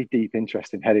fairly deep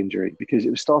interest in head injury because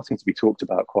it was starting to be talked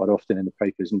about quite often in the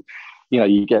papers. And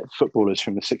you get footballers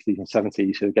from the 60s and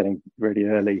 70s who are getting really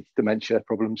early dementia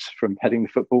problems from heading the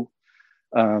football.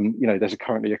 There's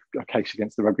currently a case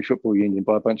against the Rugby Football Union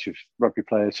by a bunch of rugby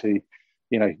players who,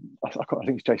 I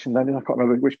think it's Jason Lennon, I can't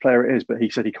remember which player it is, but he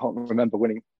said he can't remember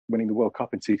winning the World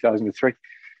Cup in 2003. It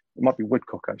might be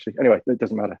Woodcock, actually. Anyway, it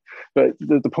doesn't matter. But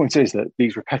the point is that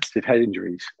these repetitive head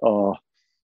injuries are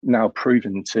now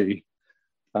proven to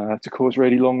cause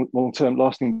really long-term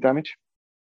lasting damage.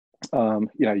 The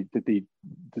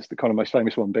kind of most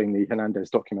famous one being the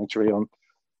Hernandez documentary on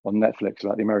Netflix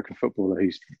about the American footballer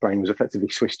whose brain was effectively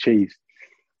Swiss cheese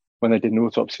when they did an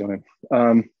autopsy on him.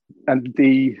 And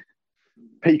the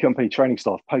P Company training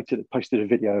staff posted a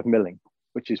video of milling,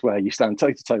 which is where you stand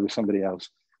toe-to-toe with somebody else,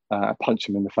 punch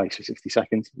them in the face for 60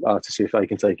 seconds to see if they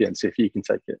can take it and see if you can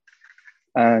take it.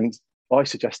 And I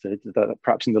suggested that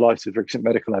perhaps in the light of recent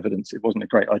medical evidence, it wasn't a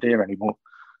great idea anymore,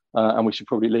 and we should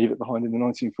probably leave it behind in the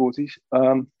 1940s.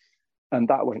 And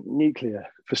that went nuclear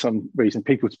for some reason.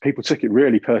 People took it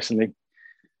really personally,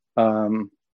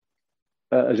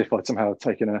 as if I'd somehow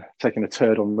taken a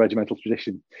turd on regimental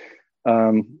tradition.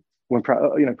 When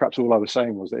perhaps all I was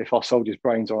saying was that if our soldiers'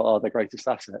 brains are their greatest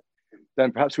asset,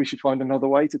 then perhaps we should find another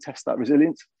way to test that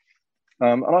resilience.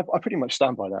 And I pretty much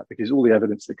stand by that, because all the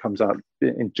evidence that comes out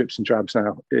in drips and drabs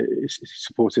now is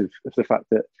supportive of the fact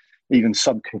that even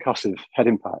subconcussive head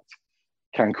impact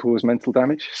can cause mental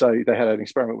damage. So they had an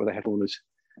experiment where they had ballers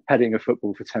heading a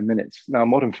football for 10 minutes. Now,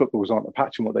 modern footballs aren't a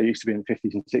patch on what they used to be in the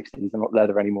 50s and 60s. They're not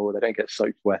leather anymore. They don't get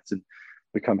soaked wet and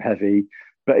become heavy.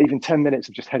 But even 10 minutes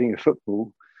of just heading a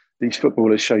football, these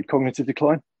footballers showed cognitive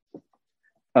decline.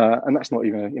 And that's not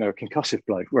even a concussive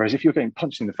blow. Whereas if you're getting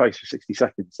punched in the face for 60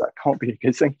 seconds, that can't be a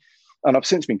good thing. And I've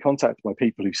since been contacted by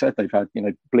people who said they've had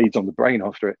bleeds on the brain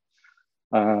after it.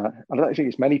 And I don't think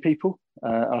it's many people.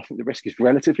 And I think the risk is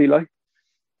relatively low.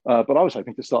 But I was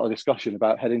hoping to start a discussion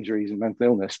about head injuries and mental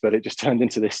illness, but it just turned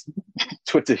into this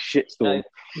Twitter shitstorm.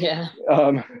 Yeah.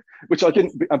 Which I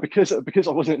didn't, and because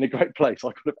I wasn't in a great place,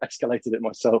 I could have escalated it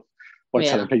myself by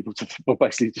telling people to, well,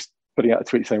 basically just putting out a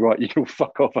tweet saying, right, you can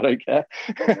fuck off, I don't care.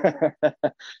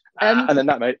 And then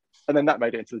that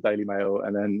made it into the Daily Mail,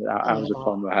 and then hours of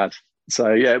fun I had.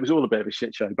 So yeah, it was all a bit of a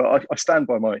shit show. But I stand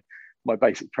by my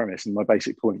basic premise and my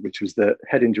basic point, which was that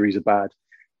head injuries are bad.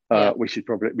 We should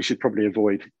probably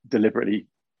avoid deliberately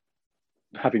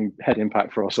having head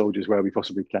impact for our soldiers where we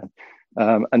possibly can,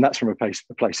 and that's from a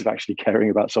place of actually caring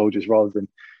about soldiers rather than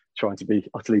trying to be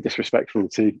utterly disrespectful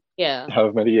to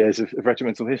however many years of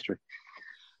regimental history.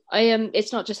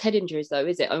 It's not just head injuries though,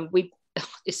 is it?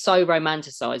 It's so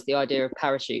romanticized, the idea of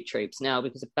parachute troops now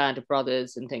because of Band of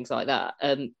Brothers and things like that.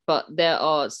 But there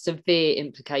are severe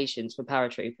implications for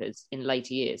paratroopers in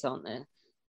later years, aren't there?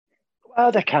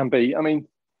 Well, there can be. I mean,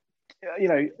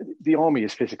 the army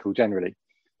is physical generally.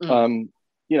 I've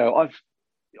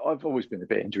always been a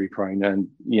bit injury prone, and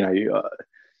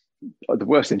the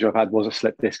worst injury I've had was a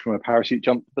slip disc from a parachute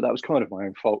jump, but that was kind of my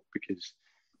own fault because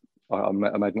I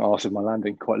made an arse of my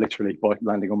landing, quite literally, by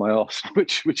landing on my arse,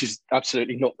 which is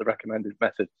absolutely not the recommended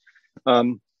method.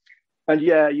 And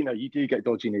yeah, you do get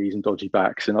dodgy knees and dodgy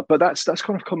backs, but that's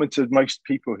kind of common to most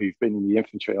people who've been in the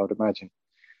infantry, I'd imagine.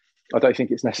 I don't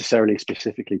think it's necessarily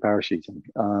specifically parachuting,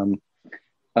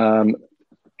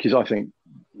 because I think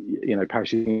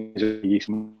parachuting is a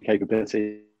useful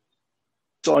capability.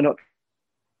 Sign up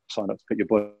to put your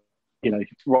body,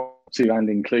 right to and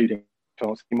including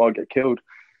chance you might get killed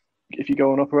if you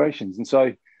go on operations. And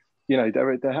so,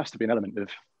 there has to be an element of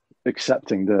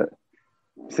accepting that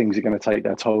things are going to take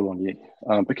their toll on you,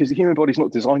 because the human body's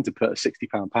not designed to put a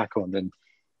 60-pound pack on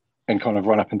and kind of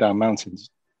run up and down mountains.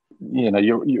 You're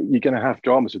going to have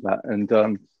dramas with that.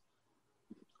 And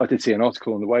I did see an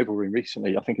article on the Weibo Room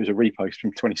recently. I think it was a repost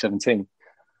from 2017,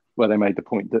 where they made the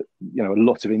point that a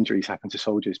lot of injuries happen to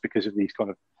soldiers because of these kind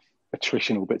of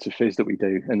attritional bits of phys that we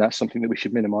do, and that's something that we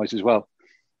should minimise as well.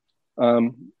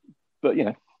 But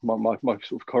my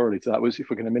sort of corollary to that was, if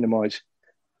we're going to minimise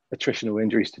attritional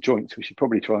injuries to joints, we should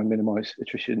probably try and minimise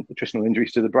attritional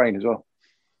injuries to the brain as well.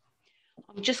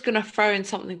 I'm just going to throw in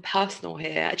something personal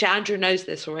here. Actually, Andrew knows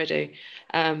this already,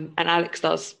 and Alex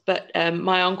does, but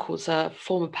my uncle's a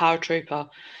former paratrooper.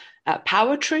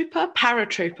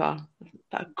 Paratrooper.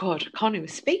 Oh God, I can't even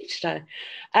speak today.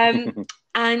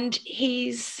 And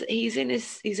he's in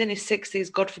his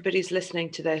 60s. God forbid he's listening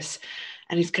to this,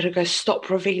 and he's going to go, stop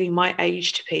revealing my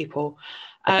age to people.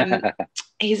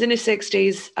 He's in his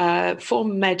 60s,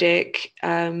 former medic,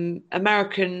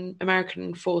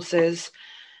 American forces,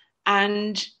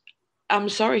 and I'm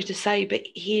sorry to say, but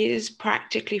he is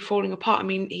practically falling apart. I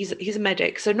mean, he's a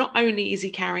medic, so not only is he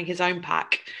carrying his own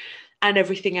pack and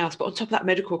everything else, but on top of that,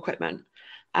 medical equipment.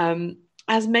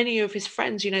 As many of his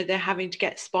friends, they're having to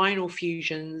get spinal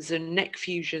fusions and neck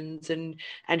fusions and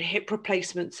hip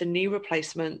replacements and knee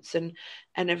replacements and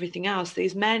everything else.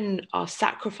 These men are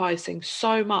sacrificing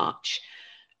so much,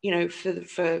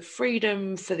 for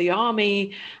freedom, for the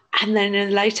army, and then in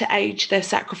a later age, they're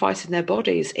sacrificing their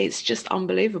bodies. It's just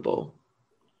unbelievable.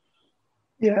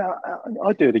 Yeah,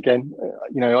 I'd do it again.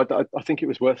 I think it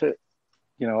was worth it.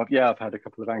 I've had a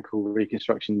couple of ankle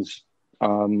reconstructions,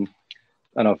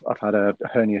 and I've had a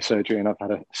hernia surgery, and I've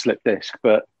had a slip disc.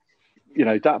 But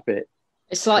that bit.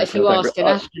 It's like if you ask an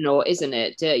astronaut, isn't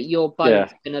it? Your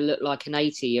bone's going to look like an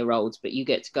 80-year-old's, but you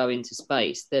get to go into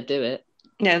space. They'll do it.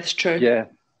 Yeah, that's true.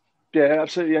 Yeah,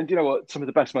 absolutely. And you know what? Some of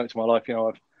the best moments of my life,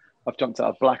 I've jumped out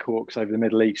of Black Hawks over the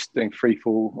Middle East doing free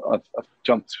fall. I've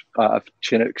jumped out of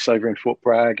Chinooks over in Fort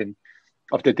Bragg, and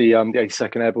I've did the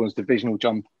 82nd Airborne's divisional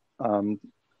jump when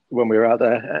we were out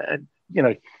there.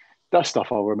 And that stuff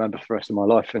I'll remember for the rest of my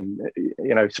life, and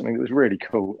something that was really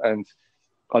cool. And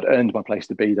I'd earned my place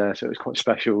to be there, so it was quite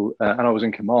special. And I was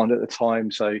in command at the time,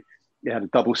 so it had a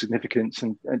double significance.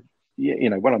 And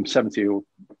when I'm 70 or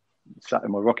sat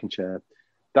in my rocking chair,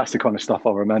 that's the kind of stuff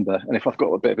I'll remember. And if I've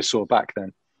got a bit of a sore back,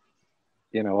 then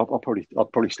I'll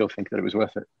probably still think that it was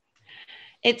worth it.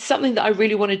 It's something that I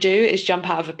really want to do, is jump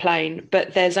out of a plane,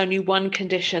 but there's only one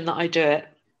condition that I do it,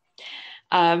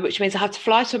 which means I have to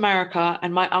fly to America,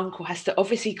 and my uncle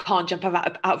obviously can't jump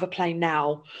out of a plane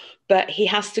now, but he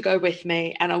has to go with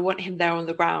me, and I want him there on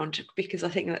the ground, because I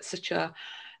think that's such a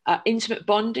intimate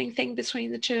bonding thing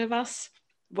between the two of us,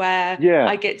 where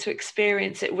I get to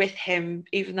experience it with him,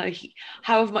 even though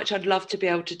however much I'd love to be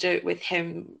able to do it with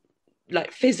him,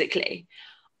 like physically,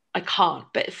 I can't.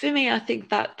 But for me, I think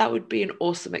that would be an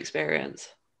awesome experience.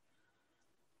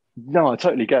 No, I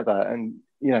totally get that. And,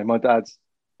 my dad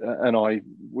and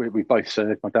we both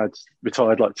served. My dad's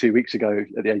retired like 2 weeks ago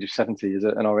at the age of 70 as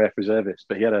an RAF reservist,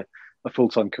 but he had a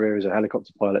full-time career as a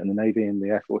helicopter pilot in the Navy and the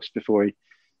Air Force before he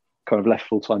kind of left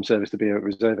full-time service to be a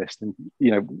reservist. And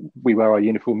we wear our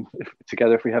uniform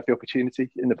together if we have the opportunity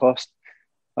in the past,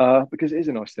 because it is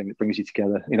a nice thing that brings you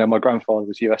together. My grandfather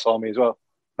was US Army as well,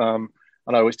 and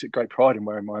I always took great pride in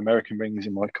wearing my American rings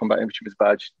and my combat infantryman's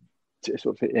badge to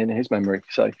sort of fit in his memory.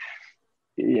 So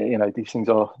these things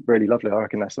are really lovely. I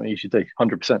reckon that's something you should do.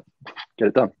 100%. Get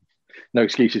it done. No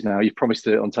excuses now. You've promised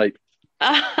to do it on tape.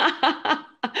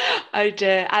 Oh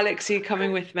dear. Alex, are you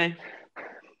coming with me?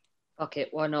 Fuck it,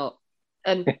 why not?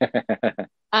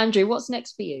 Andrew, what's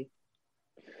next for you?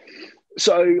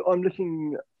 So I'm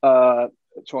looking,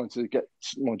 trying to get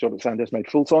my job at Sandesh made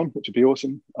full-time, which would be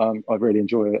awesome. I really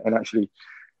enjoy it. And actually,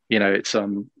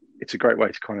 it's a great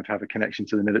way to kind of have a connection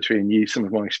to the military and use some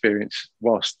of my experience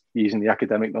whilst using the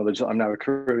academic knowledge that I'm now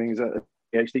accruing as a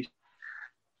PhD.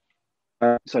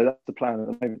 So that's the plan at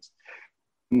the moment.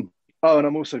 And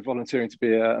I'm also volunteering to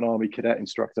be an Army cadet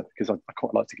instructor, because I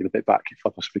quite like to give a bit back if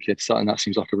I possibly could. And that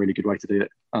seems like a really good way to do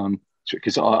it.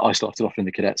 Because I started off in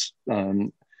the cadets.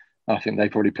 I think they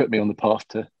probably put me on the path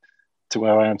to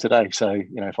where I am today. So,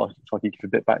 if I could give a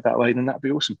bit back that way, then that'd be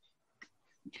awesome.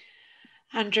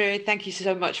 Andrew, thank you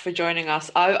so much for joining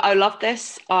us. I love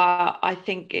this. I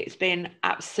think it's been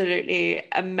absolutely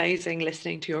amazing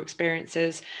listening to your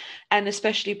experiences, and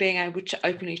especially being able to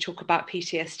openly talk about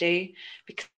PTSD,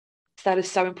 because that is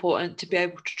so important to be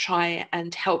able to try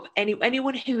and help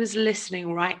anyone who is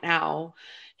listening right now,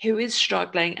 who is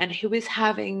struggling and who is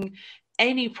having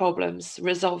any problems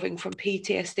resolving from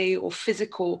PTSD or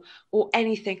physical or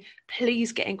anything.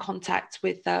 Please get in contact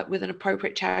with an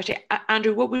appropriate charity.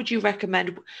 Andrew, what would you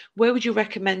recommend? Where would you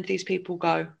recommend these people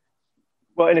go?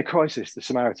 Well, in a crisis, the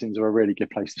Samaritans are a really good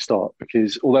place to start,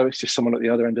 because although it's just someone at the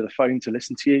other end of the phone to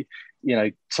listen to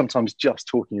you, sometimes just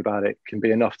talking about it can be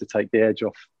enough to take the edge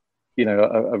off,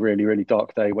 a really, really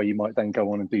dark day where you might then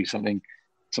go on and do something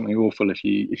awful if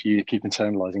you keep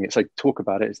internalizing it. So talk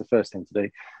about it is the first thing to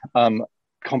do.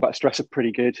 Combat stress are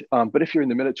pretty good, but if you're in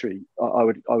the military, I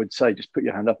would say just put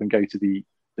your hand up and go to the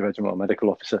regimental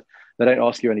medical officer. They don't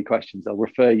ask you any questions. They'll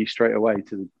refer you straight away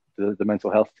to the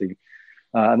mental health team.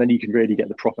 And then you can really get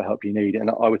the proper help you need. And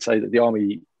I would say that the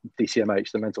Army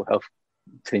DCMH, the mental health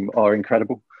team, are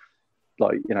incredible.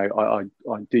 I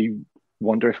do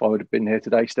wonder if I would have been here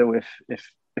today still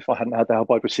if I hadn't had the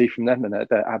help I'd received from them. And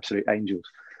they're absolute angels.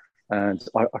 And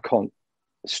I can't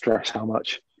stress how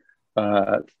much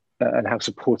and how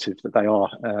supportive that they are.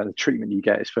 The treatment you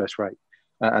get is first rate,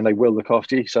 and they will look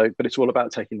after you. But it's all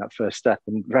about taking that first step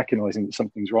and recognizing that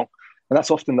something's wrong. And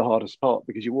that's often the hardest part,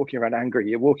 because you're walking around angry,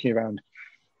 you're walking around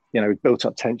built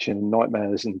up tension and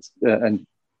nightmares and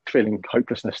feeling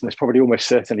hopelessness. And there's probably almost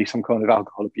certainly some kind of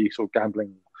alcohol abuse or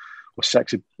gambling or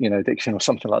sex, addiction or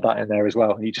something like that in there as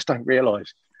well. And you just don't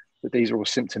realize that these are all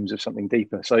symptoms of something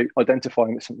deeper. So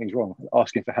identifying that something's wrong,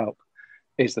 asking for help,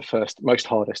 is the first, most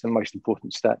hardest and most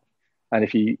important step. And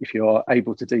if you are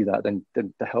able to do that, then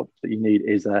the help that you need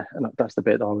is there. And that's the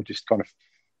bit that I would just kind of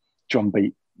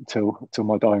drumbeat till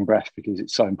my dying breath, because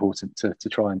it's so important to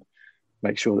try and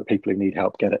make sure that people who need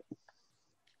help get it.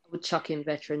 I would chuck in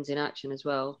Veterans in Action as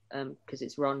well, because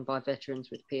it's run by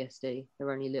veterans with PSD. They're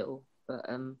only little, but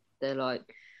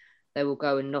they will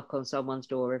go and knock on someone's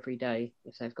door every day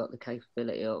if they've got the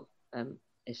capability of,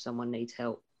 if someone needs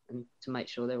help, and to make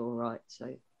sure they're all right.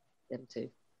 So them too.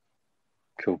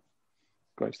 Cool.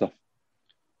 Great stuff.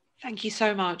 Thank you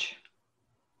so much.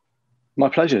 My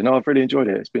pleasure. No, I've really enjoyed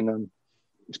it. It's been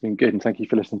good, and thank you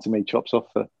for listening to me chops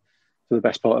off for the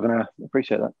best part of an hour. I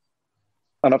appreciate that.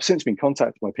 And I've since been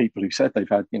contacted by people who said they've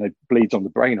had bleeds on the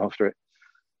brain after it.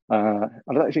 I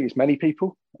don't think it's many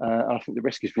people, and I think the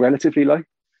risk is relatively low.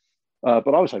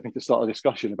 But I was hoping to start a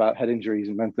discussion about head injuries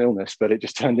and mental illness, but it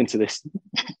just turned into this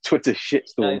Twitter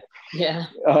shitstorm. Yeah.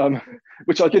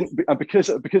 Which I didn't, and because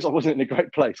I wasn't in a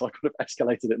great place, I could have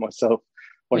escalated it myself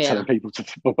by telling people to,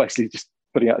 well, basically just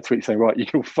putting out a tweet saying, right, you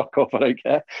can all fuck off, I don't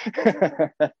care.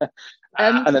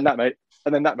 And then that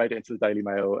made it into the Daily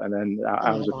Mail, and then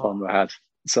hours of fun I had.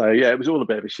 So yeah, it was all a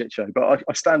bit of a shit show. But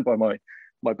I stand by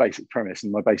my basic premise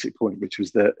and my basic point, which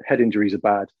was that head injuries are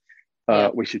bad.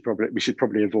 We should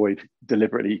probably avoid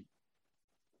deliberately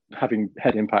having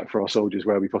head impact for our soldiers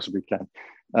where we possibly can,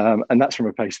 and that's from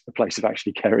a place of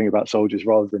actually caring about soldiers,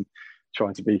 rather than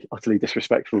trying to be utterly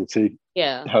disrespectful to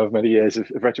however many years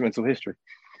of regimental history.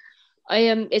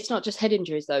 It's not just head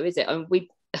injuries though, is it?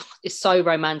 It's so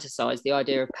romanticized, the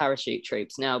idea of parachute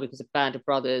troops now, because of Band of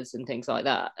Brothers and things like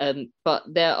that. But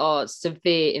there are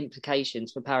severe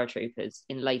implications for paratroopers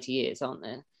in later years, aren't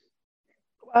there?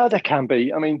 Well, there can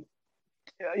be. I mean,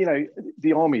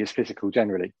 the army is physical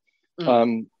generally.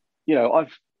 I've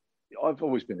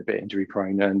always been a bit injury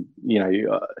prone, and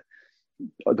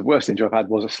the worst injury I've had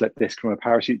was a slip disc from a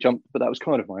parachute jump, but that was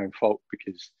kind of my own fault,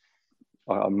 because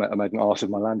I made an arse of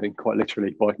my landing, quite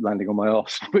literally, by landing on my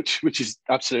arse, which is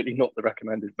absolutely not the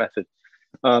recommended method.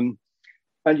 And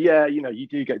yeah, you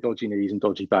do get dodgy knees and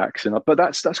dodgy backs, but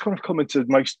that's kind of common to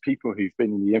most people who've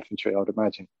been in the infantry, I'd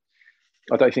imagine.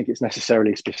 I don't think it's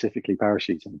necessarily specifically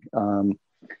parachuting,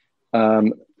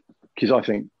 because I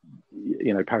think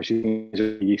parachuting is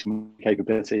a useful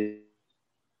capability.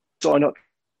 Sign up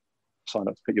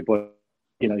to put your body,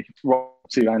 right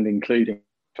to and including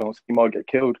chance you might get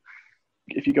killed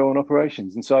if you go on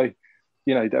operations. And so,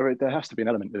 there has to be an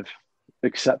element of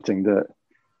accepting that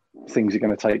things are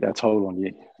going to take their toll on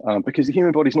you, because the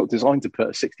human body's not designed to put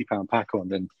a 60-pound pack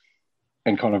on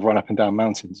and kind of run up and down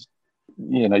mountains.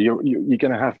 You're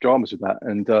going to have dramas with that.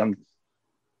 And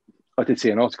I did see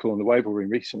an article on the Wavell Room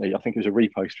recently, I think it was a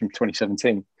repost from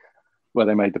 2017, where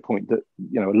they made the point that,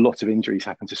 a lot of injuries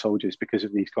happen to soldiers because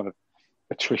of these kind of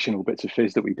attritional bits of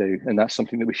phys that we do. And that's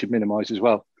something that we should minimize as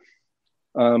well.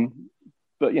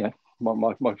 But,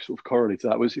 my sort of corollary to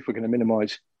that was, if we're going to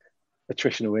minimize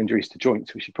attritional injuries to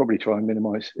joints. We should probably try and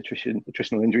minimise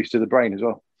attritional injuries to the brain as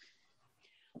well.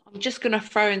 I'm just going to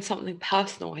throw in something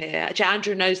personal here. Actually,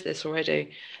 Andrew knows this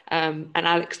already, and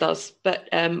Alex does, but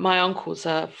my uncle's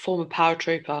a former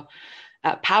paratrooper.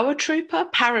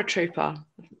 Paratrooper.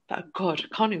 Oh God,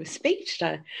 I can't even speak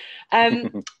today.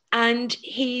 And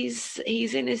he's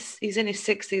in his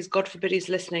 60s. God forbid he's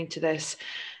listening to this,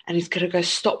 and he's going to go,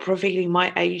 stop revealing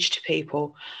my age to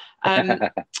people.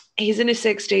 He's in his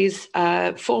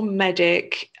 60s, former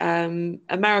medic,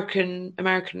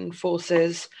 American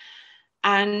forces,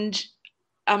 and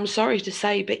I'm sorry to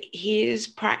say, but he is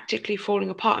practically falling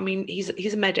apart. I mean,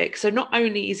 he's a medic, so not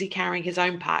only is he carrying his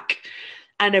own pack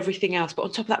and everything else, but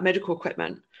on top of that, medical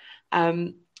equipment.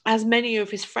 As many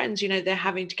of his friends, they're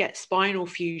having to get spinal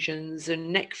fusions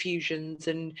and neck fusions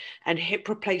and hip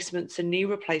replacements and knee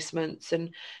replacements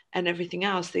and everything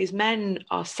else. These men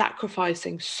are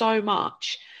sacrificing so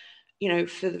much,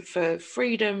 for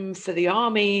freedom, for the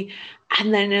army,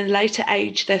 and then in a later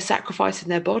age, they're sacrificing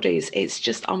their bodies. It's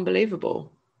just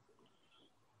unbelievable.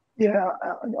 Yeah,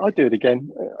 I'd do it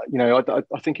again.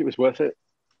 I think it was worth it.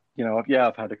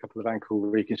 I've had a couple of ankle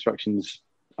reconstructions,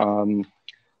 and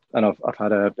I've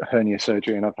had a hernia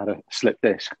surgery, and I've had a slip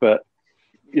disc. But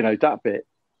that bit.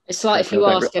 It's like if you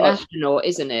ask an astronaut,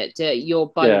 isn't it?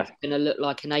 Your bone's going to look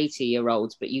like an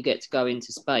 80-year-old's, but you get to go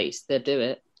into space. They'll do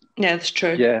it. Yeah, that's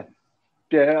true. Yeah,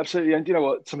 absolutely. And you know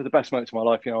what? Some of the best moments of my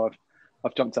life,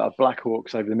 I've jumped out of Black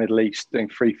Hawks over the Middle East doing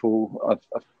free fall.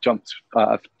 I've jumped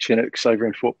out of Chinooks over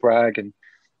in Fort Bragg, and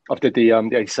I've did the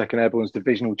 82nd Airborne's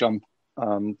divisional jump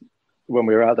when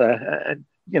we were out there. And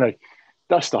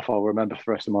that stuff I'll remember for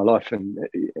the rest of my life, and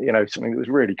something that was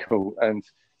really cool. And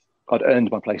I'd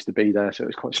earned my place to be there, so it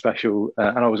was quite special.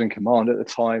 And I was in command at the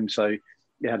time, so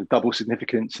it had a double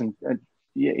significance. And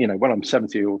when I'm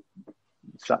 70 or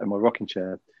sat in my rocking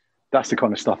chair, that's the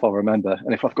kind of stuff I'll remember.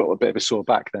 And if I've got a bit of a sore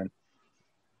back, then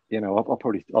I'll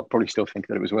probably still think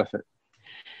that it was worth it.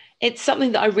 It's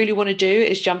something that I really want to do,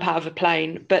 is jump out of a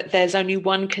plane, but there's only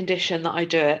one condition that I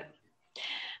do it,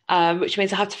 which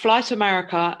means I have to fly to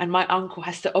America, and my uncle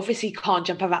obviously can't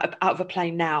jump out of a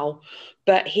plane now,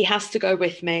 but he has to go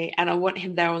with me, and I want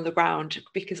him there on the ground,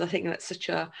 because I think that's such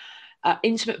a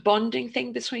intimate bonding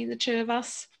thing between the two of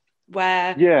us,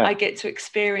 where I get to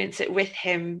experience it with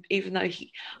him, even though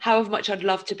however much I'd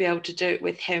love to be able to do it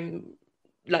with him,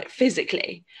 like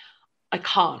physically, I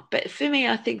can't. But for me,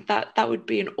 I think that would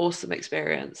be an awesome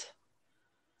experience.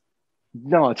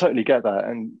 No, I totally get that.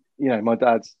 And, my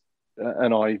dad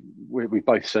and we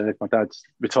both served. My dad's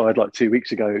retired like 2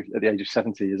 weeks ago at the age of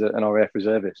 70 as an RAF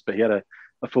reservist, but he had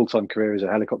a full-time career as a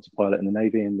helicopter pilot in the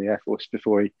Navy and the Air Force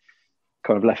before he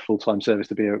kind of left full-time service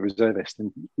to be a reservist.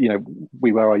 And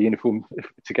we wear our uniform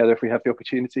together if we have the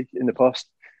opportunity in the past,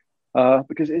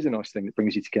 because it is a nice thing that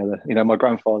brings you together. My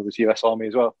grandfather was US Army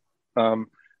as well, and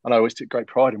I always took great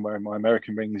pride in wearing my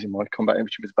American rings and my combat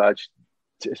infantryman's badge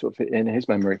to sort of fit in his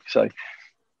memory. So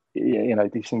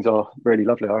these things are really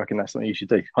lovely. I reckon that's something you should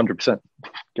do. 100%.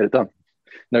 Get it done.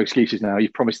 No excuses now.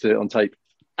 You've promised to do it on tape.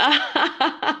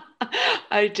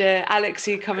 Oh dear. Alex,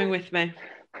 are you coming with me?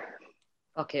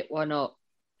 Fuck it, why not?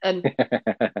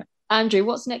 Andrew,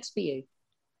 what's next for you?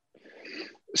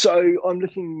 So I'm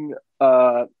looking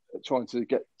trying to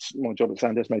get my job at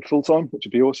Sandoz made full-time, which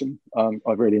would be awesome.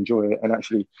 I really enjoy it, and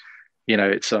actually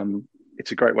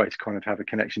it's a great way to kind of have a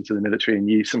connection to the military and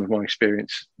use some of my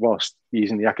experience whilst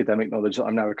using the academic knowledge that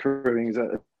I'm now accruing as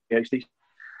a PhD.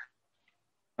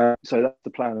 So that's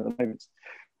the plan at the moment.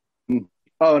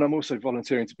 And I'm also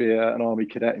volunteering to be an army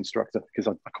cadet instructor, because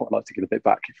I quite like to give a bit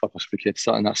back if I possibly could.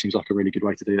 So, and that seems like a really good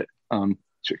way to do it,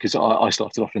 because I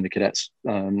started off in the cadets.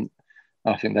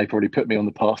 I think they probably put me on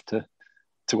the path to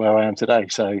where I am today.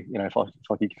 So, if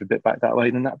I could give a bit back that way,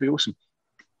 then that'd be awesome.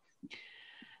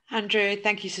 Andrew,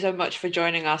 thank you so much for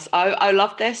joining us. I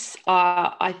love this.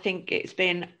 I think it's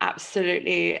been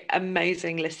absolutely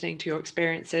amazing listening to your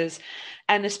experiences,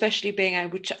 and especially being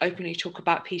able to openly talk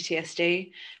about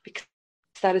PTSD, because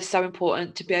that is so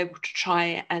important, to be able to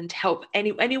try and help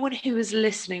anyone who is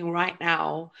listening right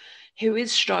now, who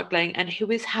is struggling and who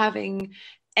is having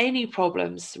any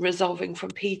problems resolving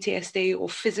from PTSD or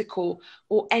physical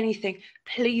or anything.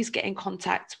 Please get in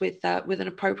contact with an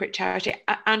appropriate charity.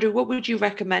 Andrew, what would you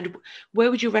recommend?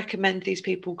 Where would you recommend these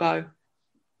people go?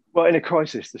 Well, in a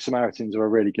crisis, the Samaritans are a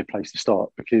really good place to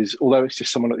start, because although it's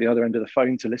just someone at the other end of the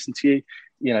phone to listen to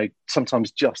you, sometimes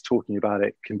just talking about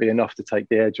it can be enough to take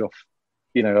the edge off,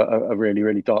 a really,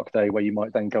 really dark day where you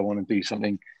might then go on and do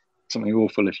something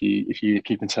awful if you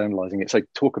keep internalizing it. So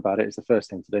talk about it is the first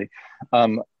thing to do.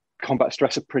 Combat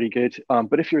stress are pretty good,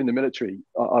 but if you're in the military,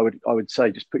 I would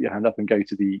say just put your hand up and go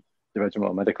to the the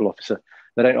regimental medical officer.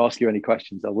 They don't ask you any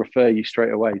questions. They'll refer you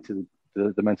straight away to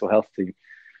the mental health team.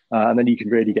 And then you can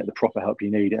really get the proper help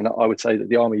you need. And I would say that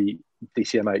the Army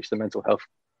DCMH, the mental health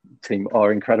team,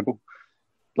 are incredible.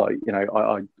 Like, you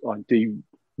know, I do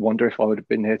wonder if I would have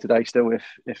been here today still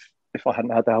if I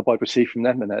hadn't had the help I'd received from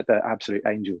them. And they're absolute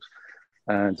angels.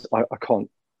 And I can't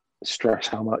stress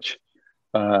how much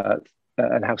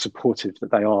and how supportive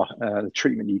that they are. The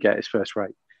treatment you get is first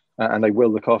rate. And they will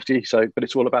look after you. But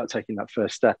it's all about taking that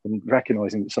first step and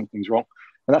recognizing that something's wrong.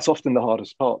 And that's often the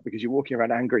hardest part, because you're walking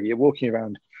around angry, you're walking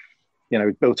around, you know,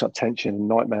 with built up tension and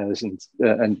nightmares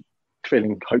and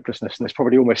feeling hopelessness. And there's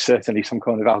probably almost certainly some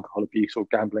kind of alcohol abuse or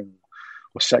gambling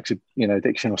or sex, you know,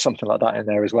 addiction or something like that in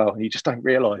there as well. And you just don't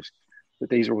realize that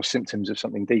these are all symptoms of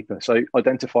something deeper. So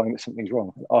identifying that something's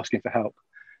wrong and asking for help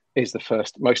is the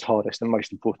first, most hardest and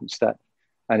most important step.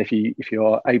 And if you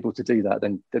are able to do that,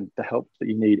 then the help that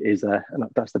you need is there. And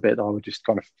that's the bit that I would just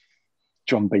kind of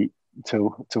drumbeat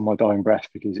till my dying breath,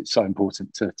 because it's so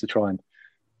important to try and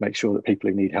make sure that people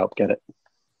who need help get it.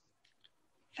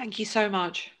 Thank you so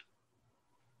much.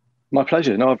 My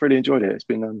pleasure. No, I've really enjoyed it. It's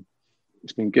been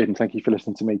good, and thank you for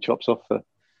listening to me chops off for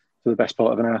the best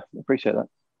part of an hour. I appreciate that.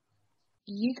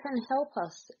 You can help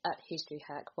us at History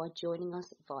Hack by joining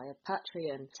us via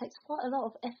Patreon. It takes quite a lot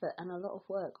of effort and a lot of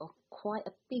work of quite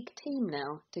a big team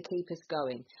now to keep us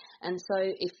going. And so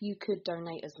if you could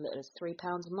donate as little as £3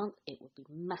 a month, it would be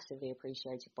massively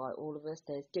appreciated by all of us.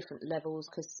 There's different levels,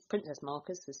 because Princess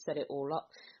Marcus has set it all up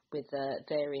with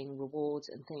varying rewards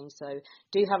and things. So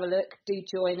do have a look, do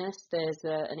join us. There's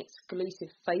an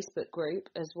exclusive Facebook group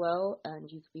as well,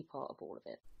 and you can be part of all of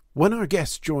it. When our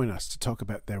guests join us to talk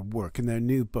about their work and their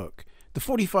new book, the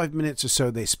 45 minutes or so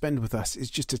they spend with us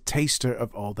is just a taster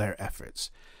of all their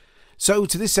efforts. So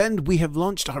to this end, we have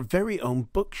launched our very own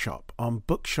bookshop on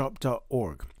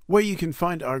bookshop.org, where you can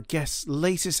find our guests'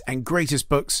 latest and greatest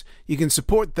books. You can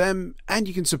support them, and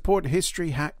you can support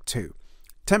History Hack too.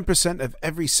 10% of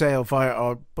every sale via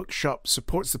our bookshop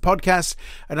supports the podcast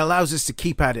and allows us to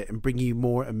keep at it and bring you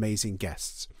more amazing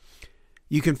guests.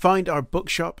 You can find our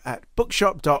bookshop at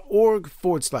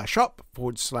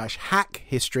bookshop.org/shop/hack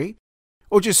history,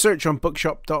 or just search on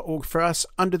bookshop.org for us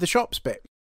under the shops bit.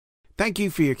 Thank you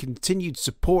for your continued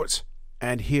support,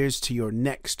 and here's to your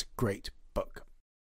next great